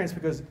experience,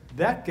 because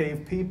that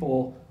gave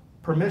people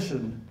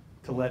permission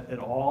to let it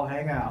all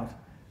hang out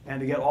and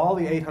to get all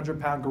the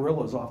 800-pound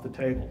gorillas off the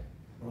table,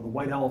 or the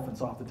white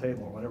elephants off the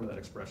table, or whatever that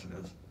expression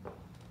is.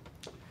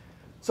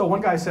 So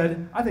one guy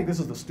said, I think this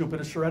is the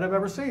stupidest charrette I've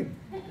ever seen.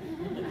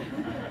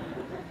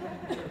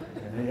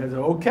 And he said,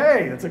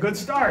 okay, it's a good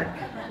start.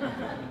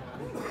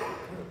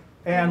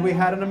 And we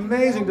had an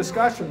amazing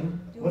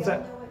discussion. What's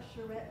that?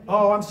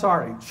 Oh, I'm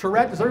sorry.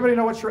 Charrette, does everybody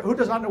know what charrette? Who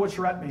does not know what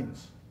charrette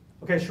means?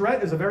 Okay,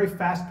 charrette is a very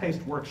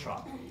fast-paced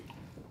workshop.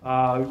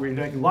 Where you're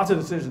making lots of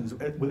decisions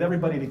with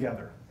everybody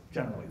together.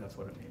 Generally, that's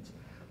what it means.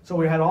 So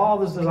we had all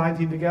this design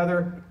team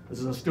together. This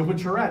is a stupid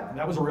charrette.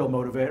 That was a real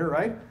motivator,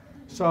 right?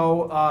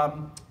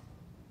 So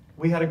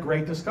we had a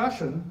great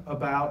discussion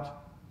about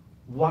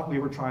what we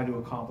were trying to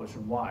accomplish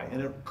and why.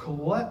 And it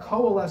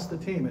coalesced the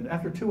team. And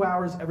after 2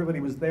 hours, everybody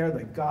was there,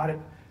 they got it,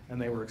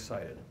 and they were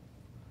excited.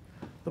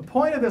 The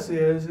point of this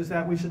is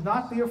that we should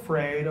not be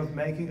afraid of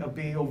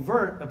being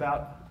overt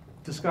about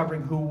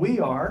discovering who we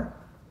are,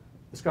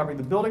 discovering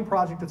the building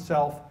project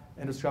itself,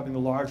 and discovering the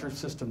larger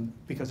system,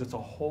 because it's a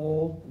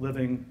whole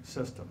living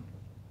system.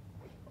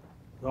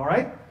 All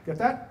right? Get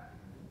that?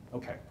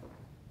 Okay.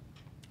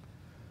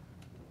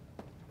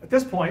 At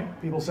this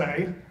point, people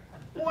say,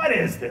 what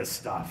is this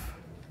stuff?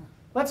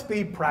 Let's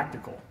be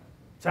practical.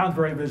 Sounds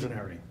very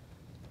visionary.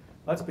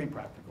 Let's be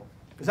practical.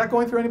 Is that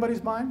going through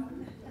anybody's mind?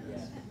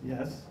 Yes.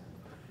 Yes.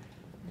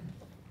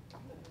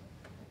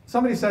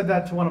 Somebody said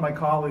that to one of my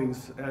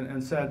colleagues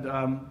and said,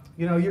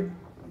 you know,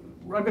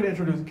 I'm going to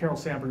introduce Carol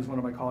Samper, who's one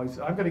of my colleagues.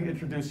 I'm going to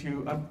introduce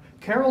you.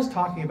 Carol's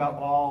talking about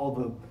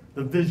all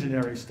the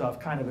visionary stuff,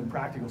 kind of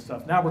impractical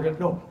stuff. Now we're going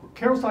to, no,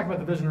 Carol's talking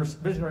about the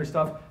visionary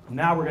stuff,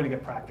 now we're going to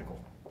get practical.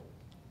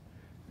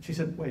 She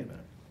said, wait a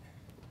minute.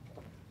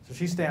 So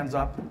she stands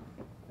up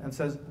and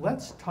says,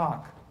 let's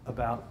talk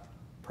about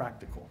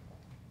practical.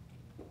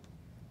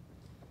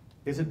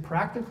 Is it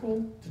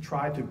practical to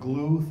try to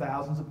glue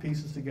thousands of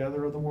pieces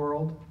together of the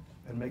world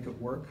and make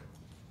it work?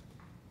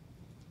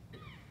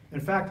 In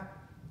fact,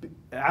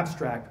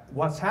 abstract,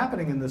 what's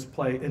happening in this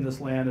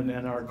land and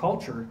in our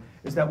culture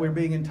is that we're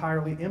being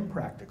entirely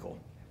impractical.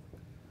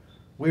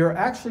 We are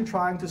actually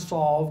trying to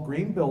solve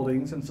green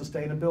buildings and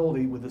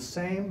sustainability with the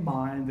same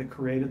mind that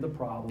created the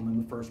problem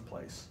in the first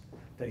place.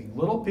 Taking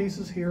little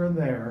pieces here and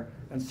there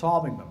and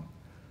solving them.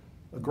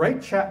 A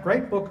great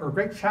book or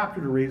great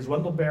chapter to read is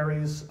Wendell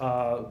Berry's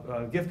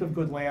Gift of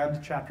Good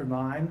Land, chapter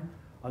 9,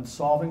 on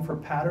solving for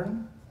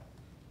pattern.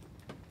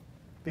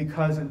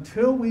 Because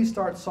until we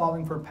start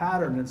solving for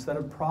pattern instead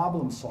of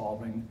problem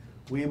solving,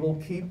 we will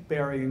keep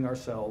burying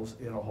ourselves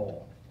in a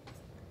hole.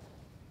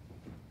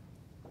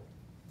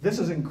 This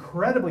is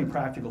incredibly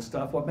practical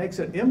stuff. What makes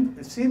it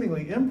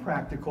seemingly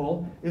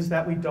impractical is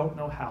that we don't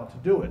know how to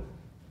do it.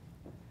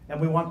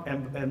 And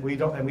we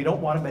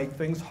don't want to make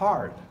things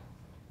hard.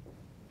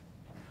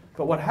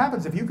 But what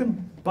happens if you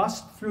can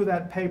bust through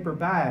that paper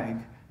bag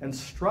and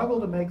struggle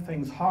to make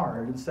things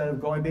hard instead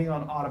of being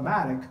on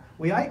automatic,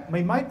 we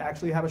might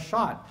actually have a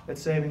shot at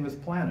saving this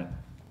planet.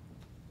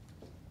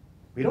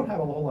 We don't have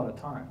a whole lot of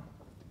time.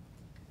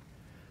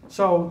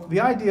 So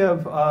the idea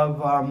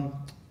of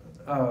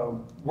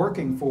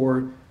working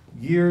for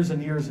years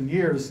and years and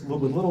years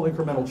with little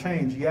incremental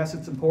change, yes,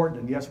 it's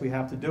important, and yes, we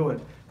have to do it.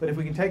 But if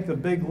we can take the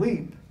big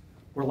leap,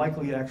 we're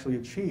likely to actually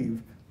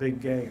achieve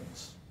big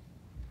gains.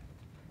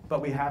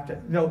 But we have to,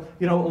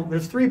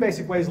 there's three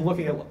basic ways of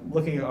looking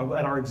at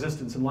our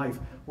existence in life.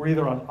 We're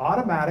either on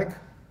automatic,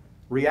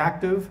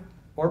 reactive,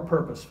 or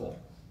purposeful.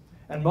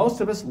 And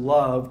most of us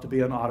love to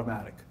be on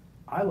automatic.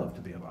 I love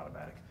to be on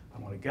automatic. I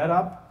want to get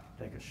up,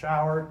 take a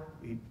shower,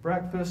 eat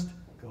breakfast,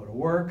 go to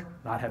work,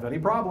 not have any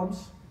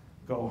problems,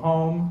 go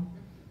home,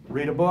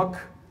 read a book,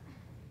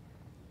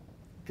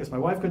 kiss my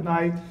wife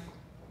goodnight,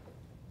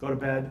 go to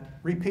bed,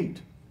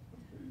 repeat.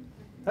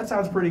 That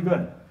sounds pretty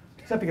good,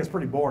 except it gets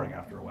pretty boring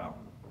after a while.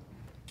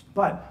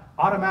 But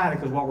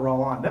automatic is what we're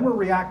all on. Then we're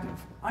reactive.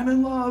 I'm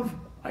in love.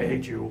 I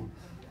hate you.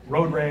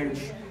 Road rage,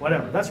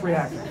 whatever. That's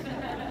reactive.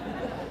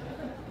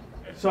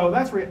 So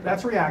that's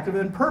reactive.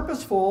 And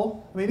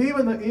purposeful, I mean,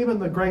 even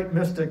the great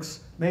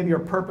mystics maybe are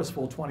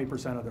purposeful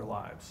 20% of their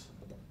lives.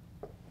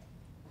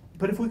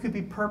 But if we could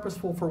be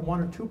purposeful for 1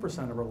 or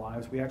 2% of our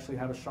lives, we actually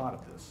have a shot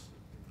at this.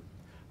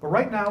 But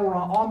right now, we're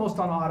almost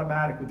on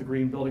automatic with the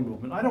green building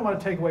movement. I don't want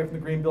to take away from the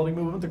green building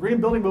movement. The green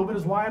building movement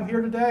is why I'm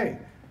here today.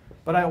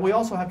 But we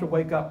also have to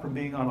wake up from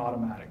being on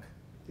automatic.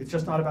 It's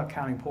just not about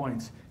counting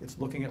points. It's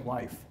looking at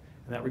life.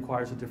 And that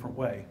requires a different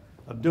way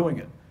of doing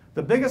it.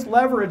 The biggest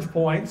leverage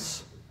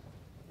points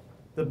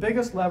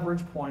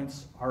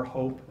are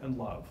hope and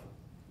love,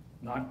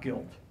 not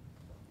guilt.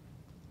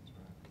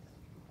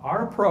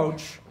 Our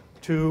approach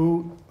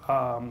to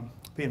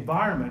the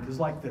environment is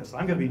like this.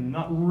 I'm going to be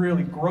not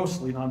really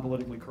grossly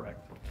non-politically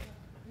correct.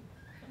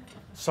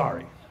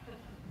 Sorry.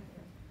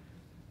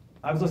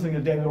 I was listening to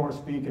David Orr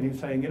speak, and he was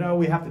saying,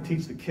 we have to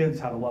teach the kids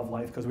how to love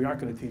life because we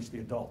aren't going to teach the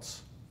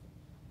adults.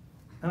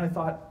 And I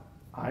thought,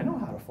 I know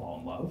how to fall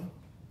in love.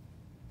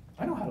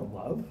 I know how to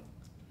love.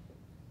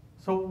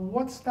 So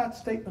what's that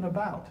statement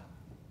about?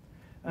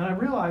 And I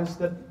realized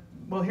that,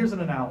 well, here's an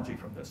analogy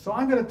from this. So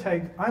I'm going to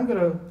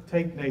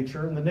take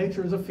nature, and the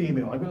nature is a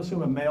female. I'm going to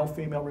assume a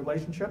male-female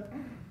relationship.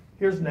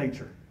 Here's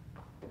nature.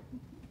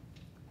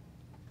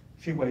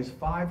 She weighs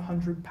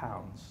 500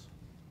 pounds.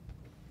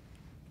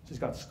 She's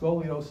got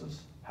scoliosis,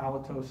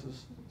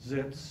 halitosis,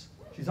 zits.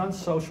 She's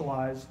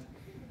unsocialized.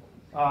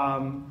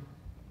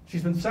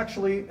 She's been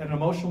sexually and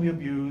emotionally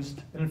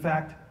abused. And in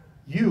fact,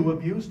 you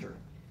abused her.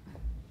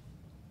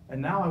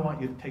 And now I want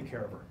you to take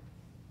care of her.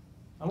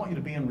 I want you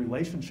to be in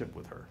relationship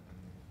with her.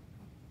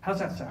 How's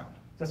that sound?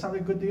 Does that sound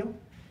like a good deal?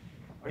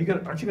 Aren't you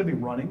going to be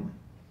running?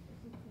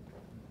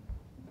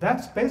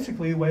 That's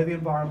basically the way the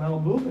environmental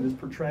movement is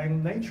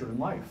portraying nature and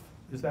life,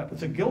 is that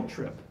it's a guilt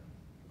trip.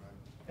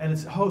 And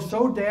it's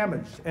so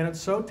damaged, and it's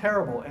so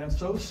terrible, and it's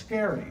so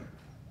scary,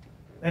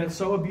 and it's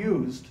so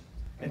abused,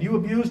 and you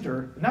abused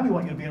her, and now we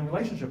want you to be in a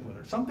relationship with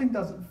her. Something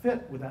doesn't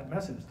fit with that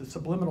message, the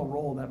subliminal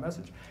role of that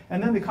message.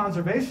 And then the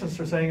conservationists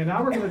are saying, and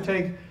now we're going to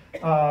take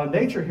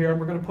nature here, and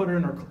we're going to put her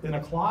in a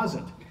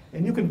closet,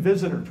 and you can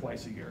visit her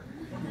twice a year.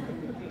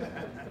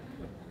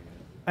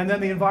 And then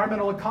the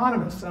environmental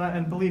economists,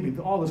 and believe me,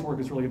 all this work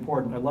is really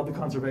important. I love the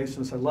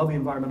conservationists, I love the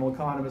environmental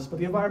economists, but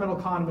the environmental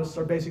economists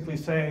are basically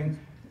saying,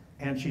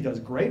 and she does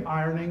great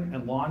ironing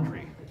and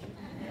laundry.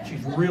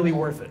 She's really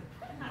worth it.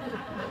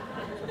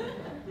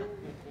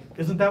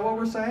 Isn't that what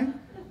we're saying?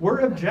 We're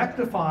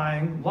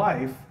objectifying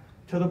life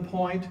to the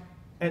point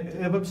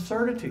of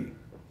absurdity.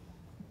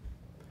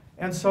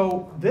 And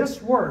so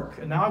this work,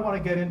 and now I want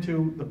to get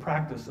into the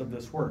practice of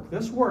this work.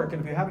 This work,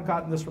 and if you haven't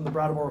gotten this from the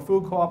Brattleboro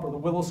Food Co-op or the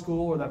Willow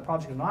School or that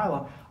project in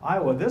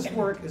Iowa, this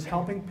work is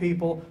helping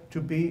people to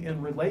be in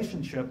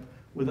relationship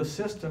with a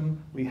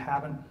system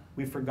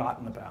we've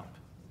forgotten about.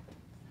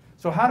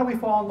 So how do we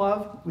fall in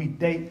love? We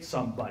date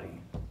somebody.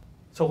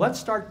 So let's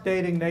start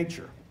dating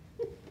nature.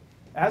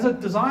 As a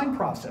design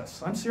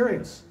process, I'm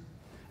serious.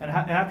 And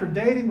after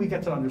dating, we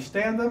get to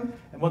understand them,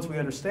 and once we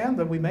understand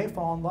them, we may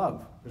fall in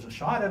love. There's a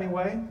shot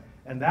anyway,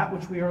 and that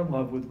which we are in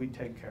love with, we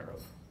take care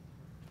of.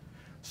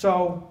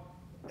 So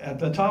at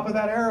the top of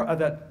that arrow,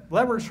 that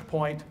leverage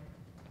point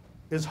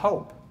is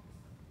hope.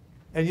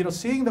 And you know,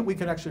 seeing that we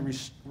can actually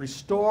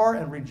restore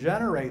and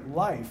regenerate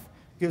life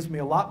gives me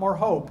a lot more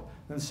hope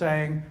than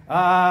saying,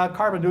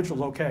 carbon neutral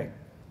is okay.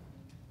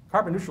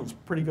 Carbon neutral is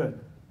pretty good.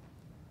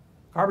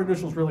 Carbon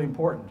neutral is really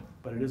important,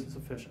 but it isn't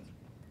sufficient.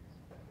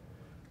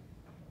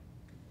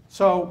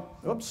 So,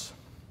 oops.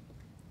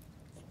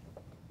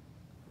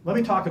 Let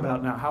me talk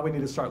about now how we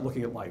need to start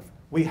looking at life.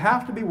 We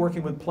have to be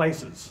working with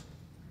places,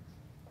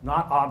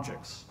 not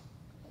objects.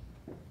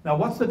 Now,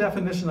 what's the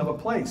definition of a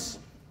place?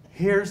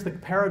 Here's the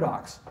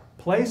paradox.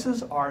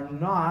 Places are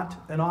not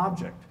an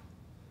object.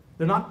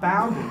 They're not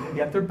bounded, and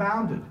yet they're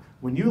bounded.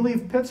 When you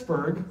leave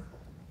Pittsburgh,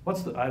 I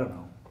don't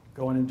know,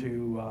 going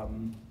into,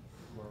 I'm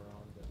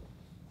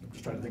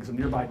just trying to think of some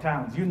nearby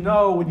towns. You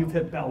know when you've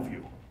hit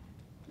Bellevue,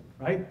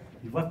 right?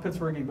 You've left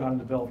Pittsburgh, you've gone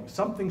into Bellevue.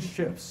 Something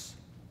shifts.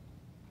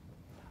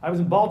 I was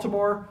in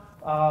Baltimore.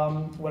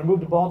 When I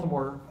moved to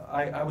Baltimore,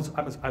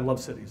 I love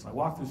cities. I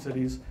walk through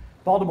cities.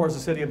 Baltimore is a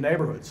city of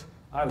neighborhoods.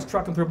 I was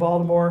trucking through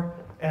Baltimore,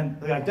 and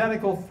the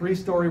identical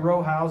 3-story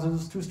row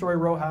houses, 2-story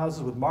row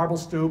houses with marble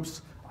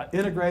stoops,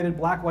 integrated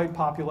black-white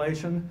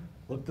population,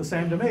 looked the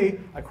same to me.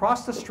 I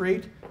crossed the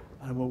street,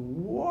 and I went,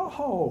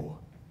 whoa,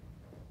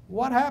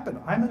 what happened?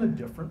 I'm in a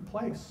different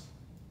place.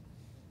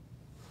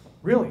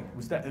 Really, it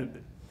was that.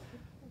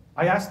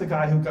 I asked the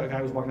guy who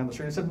was walking down the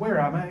street, I said, where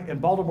am I? And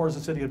Baltimore is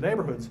a city of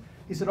neighborhoods.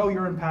 He said, oh,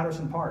 you're in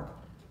Patterson Park.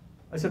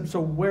 I said, so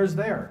where's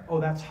there?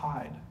 Oh, that's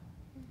Hyde.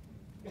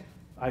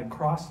 I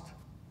crossed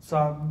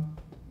some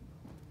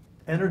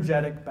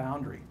energetic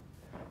boundary.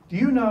 Do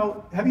you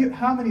know,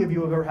 how many of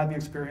you have ever had the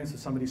experience of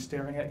somebody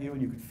staring at you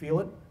and you could feel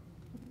it?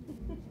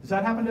 Does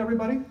that happen to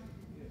everybody?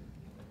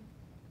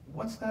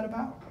 What's that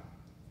about?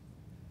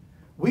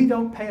 We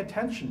don't pay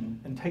attention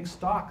and take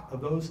stock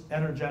of those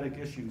energetic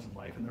issues in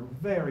life, and they're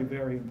very,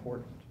 very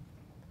important.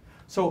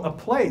 So a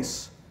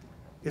place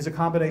is a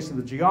combination of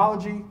the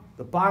geology,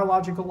 the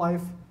biological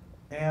life,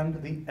 and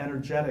the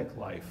energetic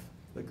life,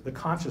 the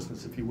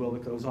consciousness, if you will,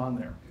 that goes on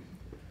there.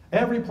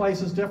 Every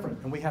place is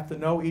different, and we have to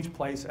know each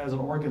place as an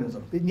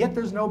organism. And yet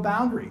there's no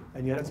boundary,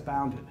 and yet it's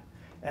bounded.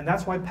 And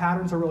that's why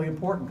patterns are really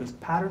important, because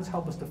patterns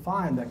help us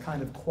define that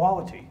kind of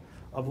quality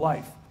of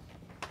life.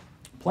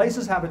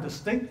 Places have a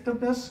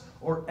distinctiveness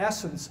or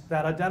essence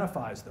that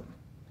identifies them.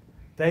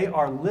 They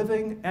are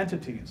living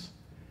entities.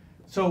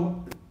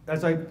 So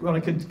as I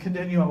want to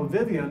continue on with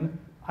Vivian,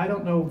 I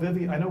don't know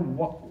Vivian,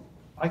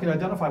 I can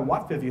identify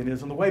what Vivian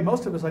is, and the way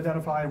most of us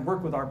identify and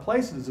work with our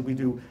places is we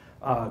do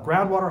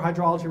groundwater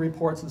hydrology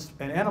reports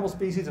and animal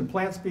species and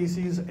plant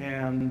species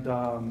and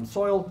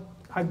soil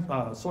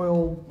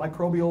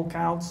microbial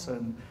counts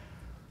and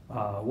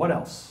what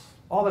else?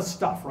 All this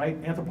stuff, right?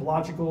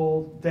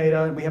 Anthropological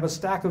data, and we have a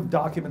stack of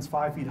documents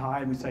 5 feet high,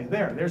 and we say,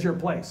 there's your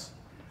place.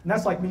 And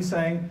that's like me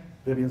saying,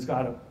 Vivian's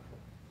got a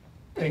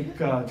pink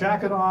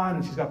jacket on,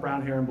 and she's got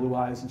brown hair and blue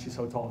eyes, and she's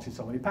so tall, and she's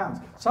so many pounds.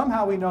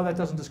 Somehow we know that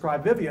doesn't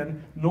describe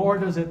Vivian, nor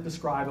does it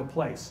describe a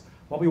place.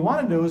 What we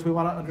want to do is we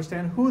want to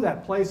understand who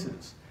that place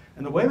is.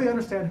 And the way we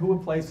understand who a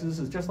place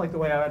is just like the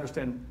way I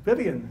understand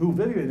Vivian, who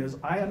Vivian is.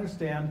 I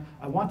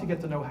want to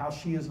get to know how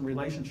she is in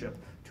relationship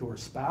to her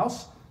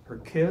spouse, her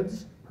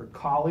kids, her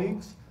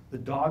colleagues, the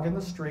dog in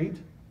the street.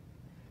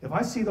 If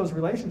I see those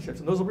relationships,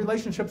 and those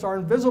relationships are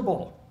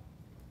invisible,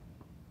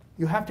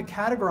 you have to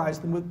categorize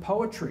them with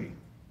poetry.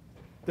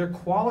 They're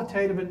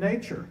qualitative in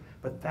nature,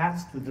 but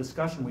that's the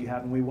discussion we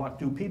have when we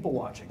do people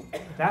watching.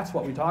 That's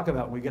what we talk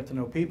about when we get to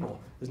know people.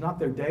 It's not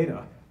their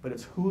data, but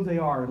it's who they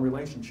are in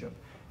relationship.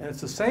 And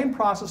it's the same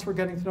process for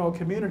getting to know a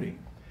community.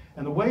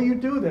 And the way you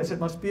do this, it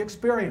must be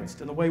experienced.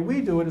 And the way we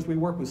do it is we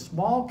work with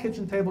small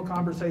kitchen table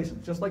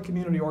conversations, just like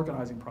community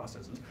organizing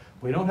processes.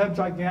 We don't have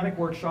gigantic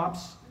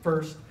workshops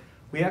first.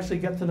 We actually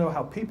get to know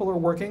how people are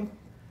working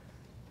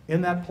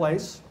in that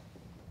place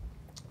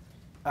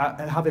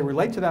and how they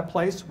relate to that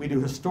place. We do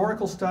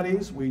historical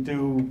studies. We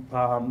do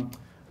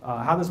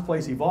how this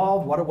place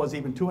evolved, what it was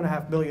even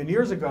 2.5 million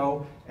years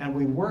ago, and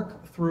we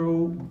work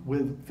through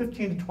with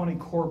 15 to 20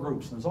 core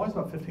groups. And there's always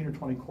about 15 or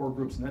 20 core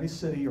groups in any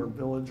city or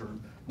village or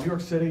New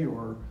York City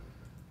or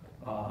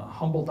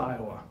Humboldt,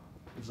 Iowa.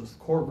 There's this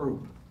core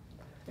group.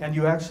 And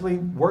you actually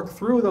work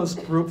through those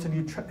groups and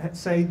you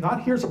say,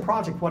 not here's a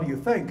project, what do you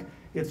think?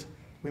 It's,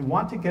 we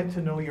want to get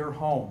to know your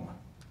home.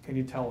 Can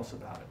you tell us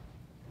about it?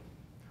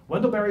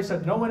 Wendell Berry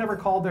said, no one ever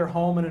called their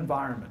home an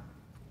environment.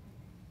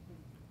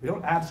 We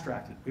don't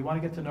abstract it. We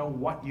want to get to know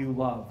what you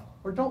love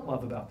or don't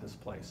love about this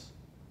place.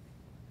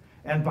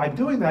 And by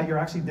doing that, you're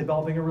actually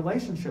developing a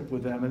relationship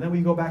with them. And then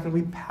we go back and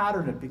we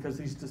pattern it because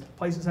these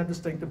places have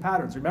distinctive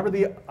patterns. Remember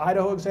the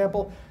Idaho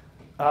example?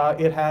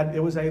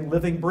 It was a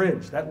living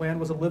bridge. That land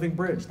was a living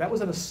bridge. That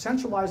was an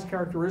essentialized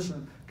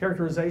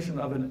characterization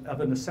of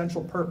an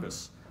essential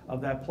purpose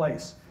of that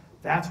place.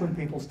 That's when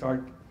people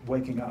start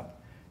waking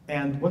up.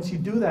 And once you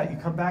do that, you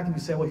come back and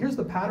you say, well, here's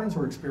the patterns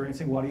we're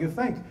experiencing. What do you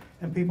think?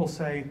 And people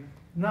say,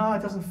 no,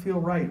 it doesn't feel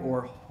right.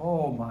 Or,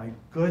 oh my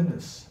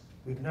goodness,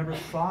 we've never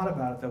thought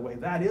about it that way.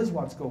 That is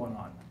what's going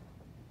on.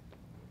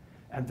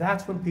 And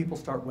that's when people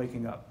start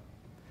waking up.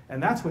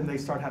 And that's when they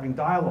start having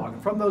dialogue.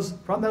 And from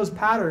those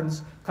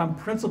patterns come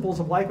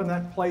principles of life in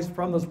that place.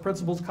 From those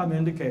principles come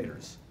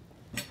indicators.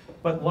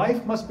 But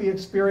life must be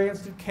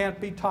experienced. It can't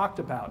be talked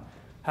about.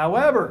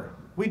 However,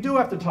 we do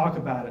have to talk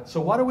about it. So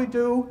what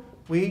do?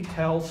 We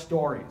tell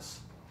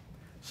stories.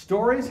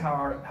 Stories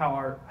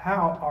are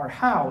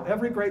how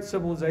every great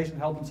civilization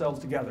held themselves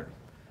together.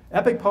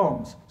 Epic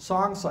poems,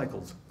 song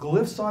cycles,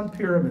 glyphs on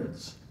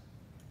pyramids,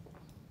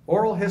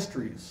 oral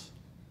histories.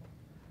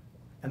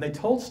 And they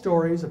told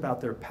stories about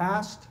their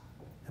past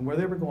and where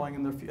they were going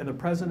in the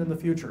present and the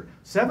future.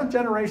 Seventh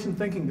generation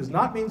thinking does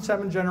not mean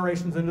 7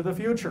 generations into the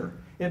future.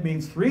 It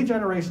means 3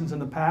 generations in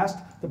the past,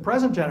 the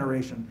present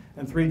generation,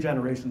 and 3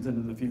 generations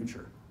into the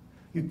future.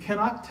 You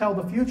cannot tell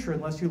the future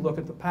unless you look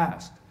at the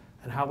past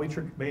and how we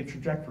made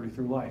trajectory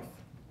through life.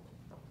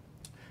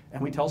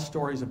 And we tell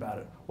stories about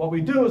it. What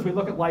we do is we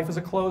look at life as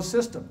a closed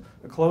system.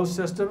 A closed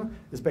system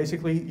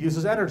basically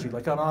uses energy,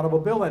 like an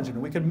automobile engine,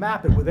 and we can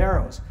map it with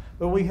arrows.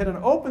 But when we hit an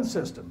open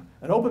system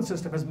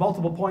has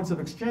multiple points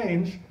of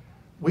exchange,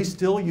 we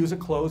still use a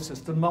closed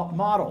system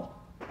model.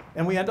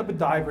 And we end up with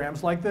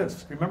diagrams like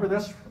this. Remember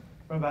this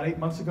from about 8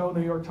 months ago in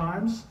the New York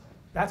Times?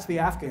 That's the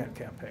Afghan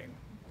campaign.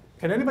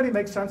 Can anybody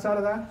make sense out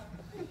of that?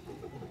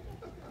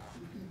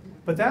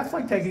 But that's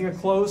like taking a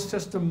closed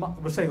system,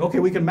 we're saying, okay,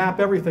 we can map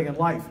everything in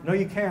life. No,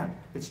 you can't.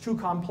 It's too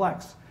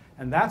complex.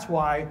 And that's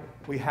why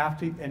we have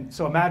to, and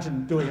so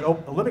imagine doing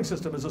a living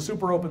system as a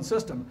super open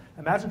system.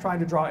 Imagine trying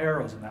to draw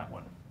arrows in that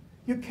one.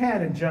 You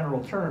can in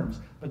general terms,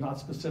 but not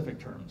specific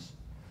terms.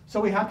 So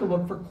we have to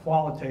look for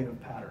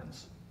qualitative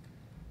patterns.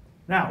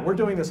 Now, we're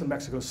doing this in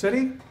Mexico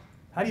City.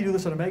 How do you do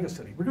this in a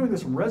megacity? We're doing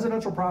this from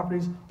residential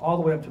properties all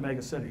the way up to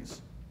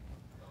megacities.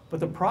 But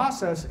the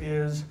process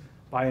is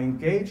by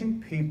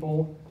engaging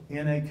people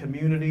in a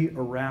community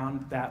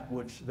around that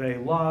which they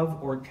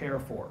love or care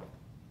for.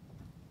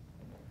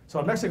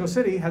 So Mexico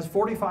City has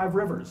 45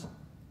 rivers.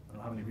 I don't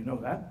know how many of you know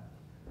that.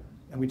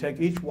 And we take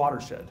each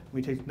watershed.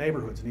 We take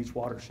neighborhoods in each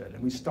watershed.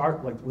 And we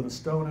start like with a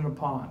stone in a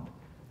pond.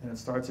 And it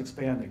starts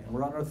expanding. And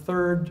we're on our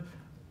 3rd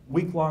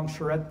week-long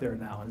charrette there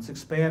now. And it's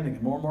expanding.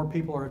 And more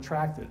people are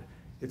attracted.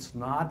 It's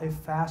not a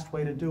fast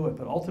way to do it.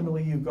 But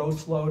ultimately, you go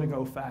slow to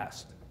go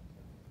fast.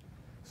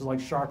 This is like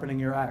sharpening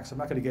your axe. I'm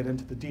not going to get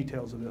into the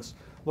details of this.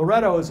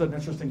 Loretto is an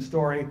interesting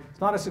story.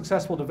 It's not a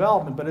successful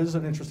development, but it is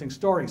an interesting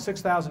story.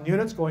 6,000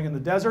 units going in the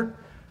desert.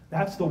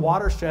 That's the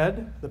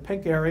watershed, the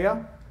pink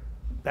area.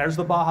 There's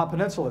the Baja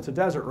Peninsula. It's a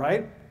desert,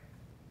 right?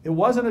 It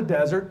wasn't a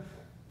desert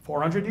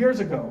 400 years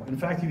ago. In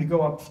fact, if you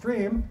go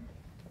upstream,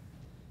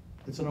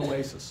 it's an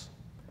oasis.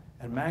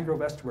 And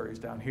mangrove estuaries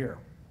down here.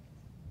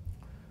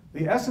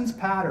 The essence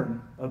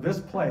pattern of this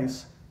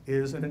place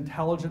is an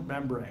intelligent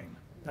membrane.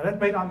 Now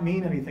that may not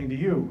mean anything to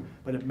you,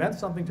 but it meant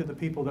something to the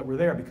people that were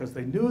there because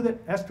they knew that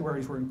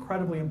estuaries were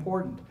incredibly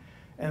important.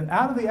 And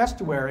out of the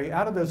estuary,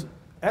 out of this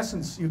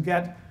essence, you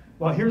get,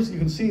 well, you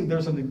can see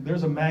there's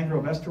a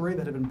mangrove estuary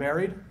that had been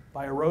buried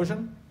by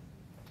erosion.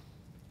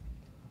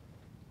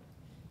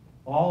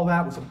 All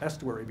that was an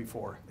estuary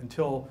before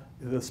until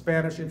the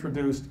Spanish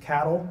introduced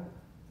cattle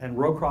and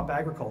row crop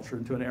agriculture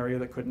into an area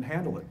that couldn't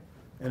handle it.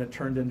 And it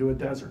turned into a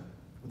desert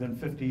within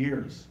 50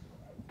 years.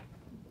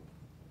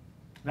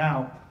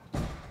 Now,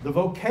 the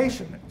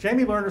vocation.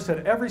 Jamie Lerner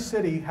said every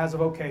city has a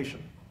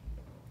vocation.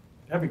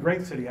 Every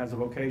great city has a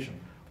vocation.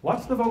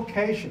 What's the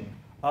vocation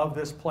of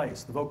this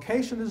place? The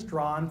vocation is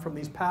drawn from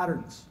these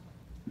patterns.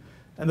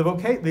 And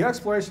the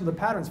exploration of the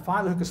patterns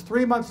finally took us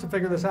 3 months to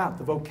figure this out.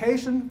 The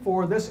vocation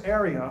for this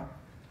area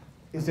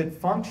is it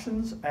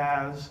functions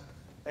as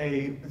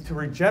to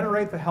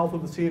regenerate the health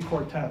of the Sea of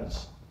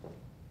Cortez.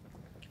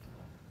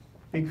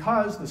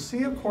 Because the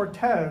Sea of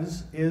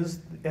Cortez is,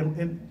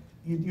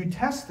 you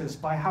test this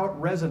by how it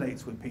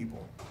resonates with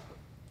people.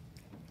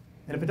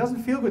 And if it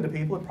doesn't feel good to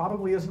people, it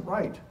probably isn't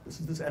right. This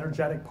is this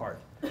energetic part.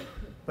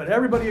 But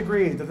everybody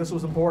agreed that this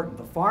was important.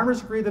 The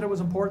farmers agreed that it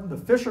was important. The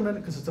fishermen,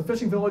 because it's a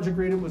fishing village,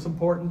 agreed it was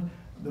important.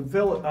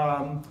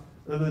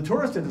 The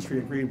tourist industry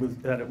agreed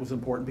that it was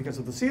important because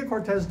if the Sea of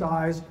Cortez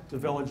dies, the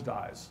village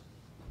dies.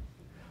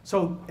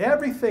 So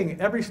every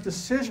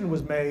decision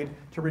was made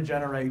to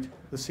regenerate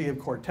the Sea of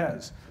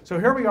Cortez. So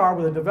here we are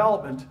with a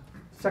development.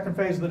 Second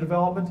phase of the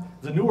development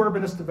is a new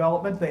urbanist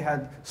development. They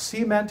had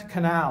cement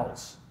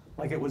canals,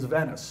 like it was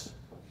Venice.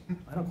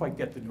 I don't quite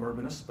get the new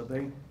urbanists, but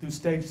they do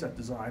stage set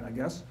design, I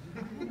guess.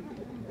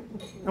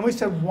 And we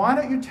said, why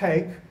don't you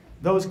take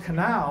those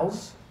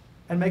canals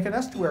and make an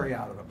estuary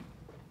out of them?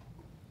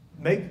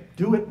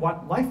 Do it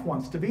what life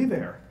wants to be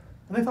there.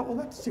 And they thought, well,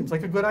 that seems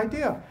like a good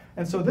idea.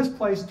 And so this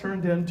place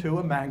turned into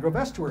a mangrove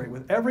estuary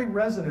with every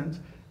resident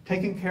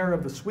taking care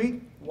of the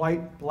sweet,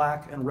 white,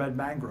 black, and red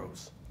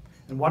mangroves.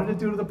 And what did it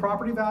do to the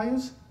property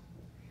values?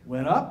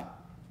 Went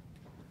up.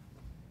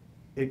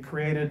 It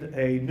created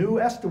a new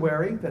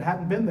estuary that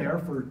hadn't been there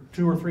for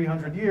 200 or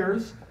 300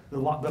 years. The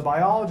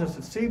biologists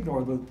at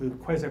CBNOR, the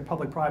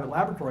quasi-public-private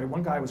laboratory,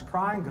 one guy was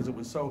crying because it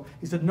was so,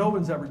 he said, no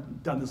one's ever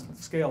done this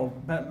scale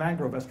of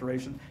mangrove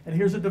restoration, and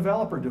here's a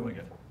developer doing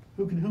it.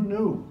 Who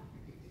knew?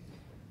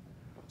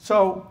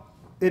 So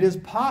it is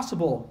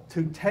possible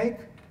to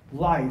take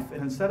life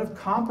and instead of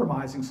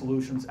compromising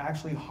solutions,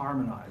 actually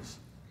harmonize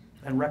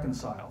and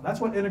reconcile. That's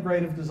what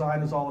integrative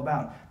design is all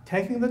about.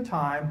 Taking the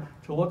time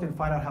to look and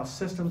find out how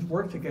systems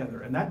work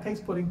together. And that takes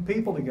putting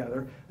people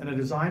together in a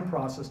design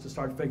process to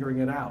start figuring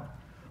it out.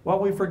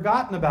 What we've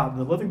forgotten about in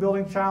the Living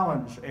Building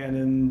Challenge and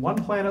in One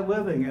Planet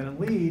Living and in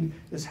LEAD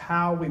is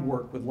how we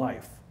work with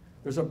life.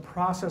 There's a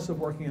process of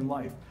working in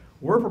life.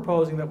 We're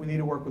proposing that we need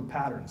to work with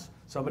patterns.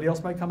 Somebody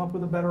else might come up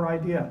with a better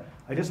idea.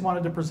 I just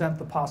wanted to present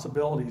the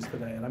possibilities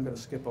today, and I'm going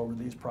to skip over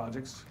these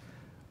projects.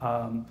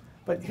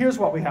 But here's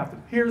what we have to,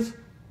 here's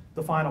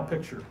the final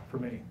picture for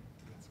me.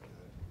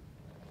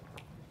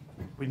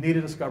 We need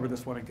to discover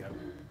this one again.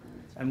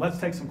 And let's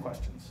take some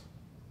questions.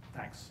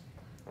 Thanks.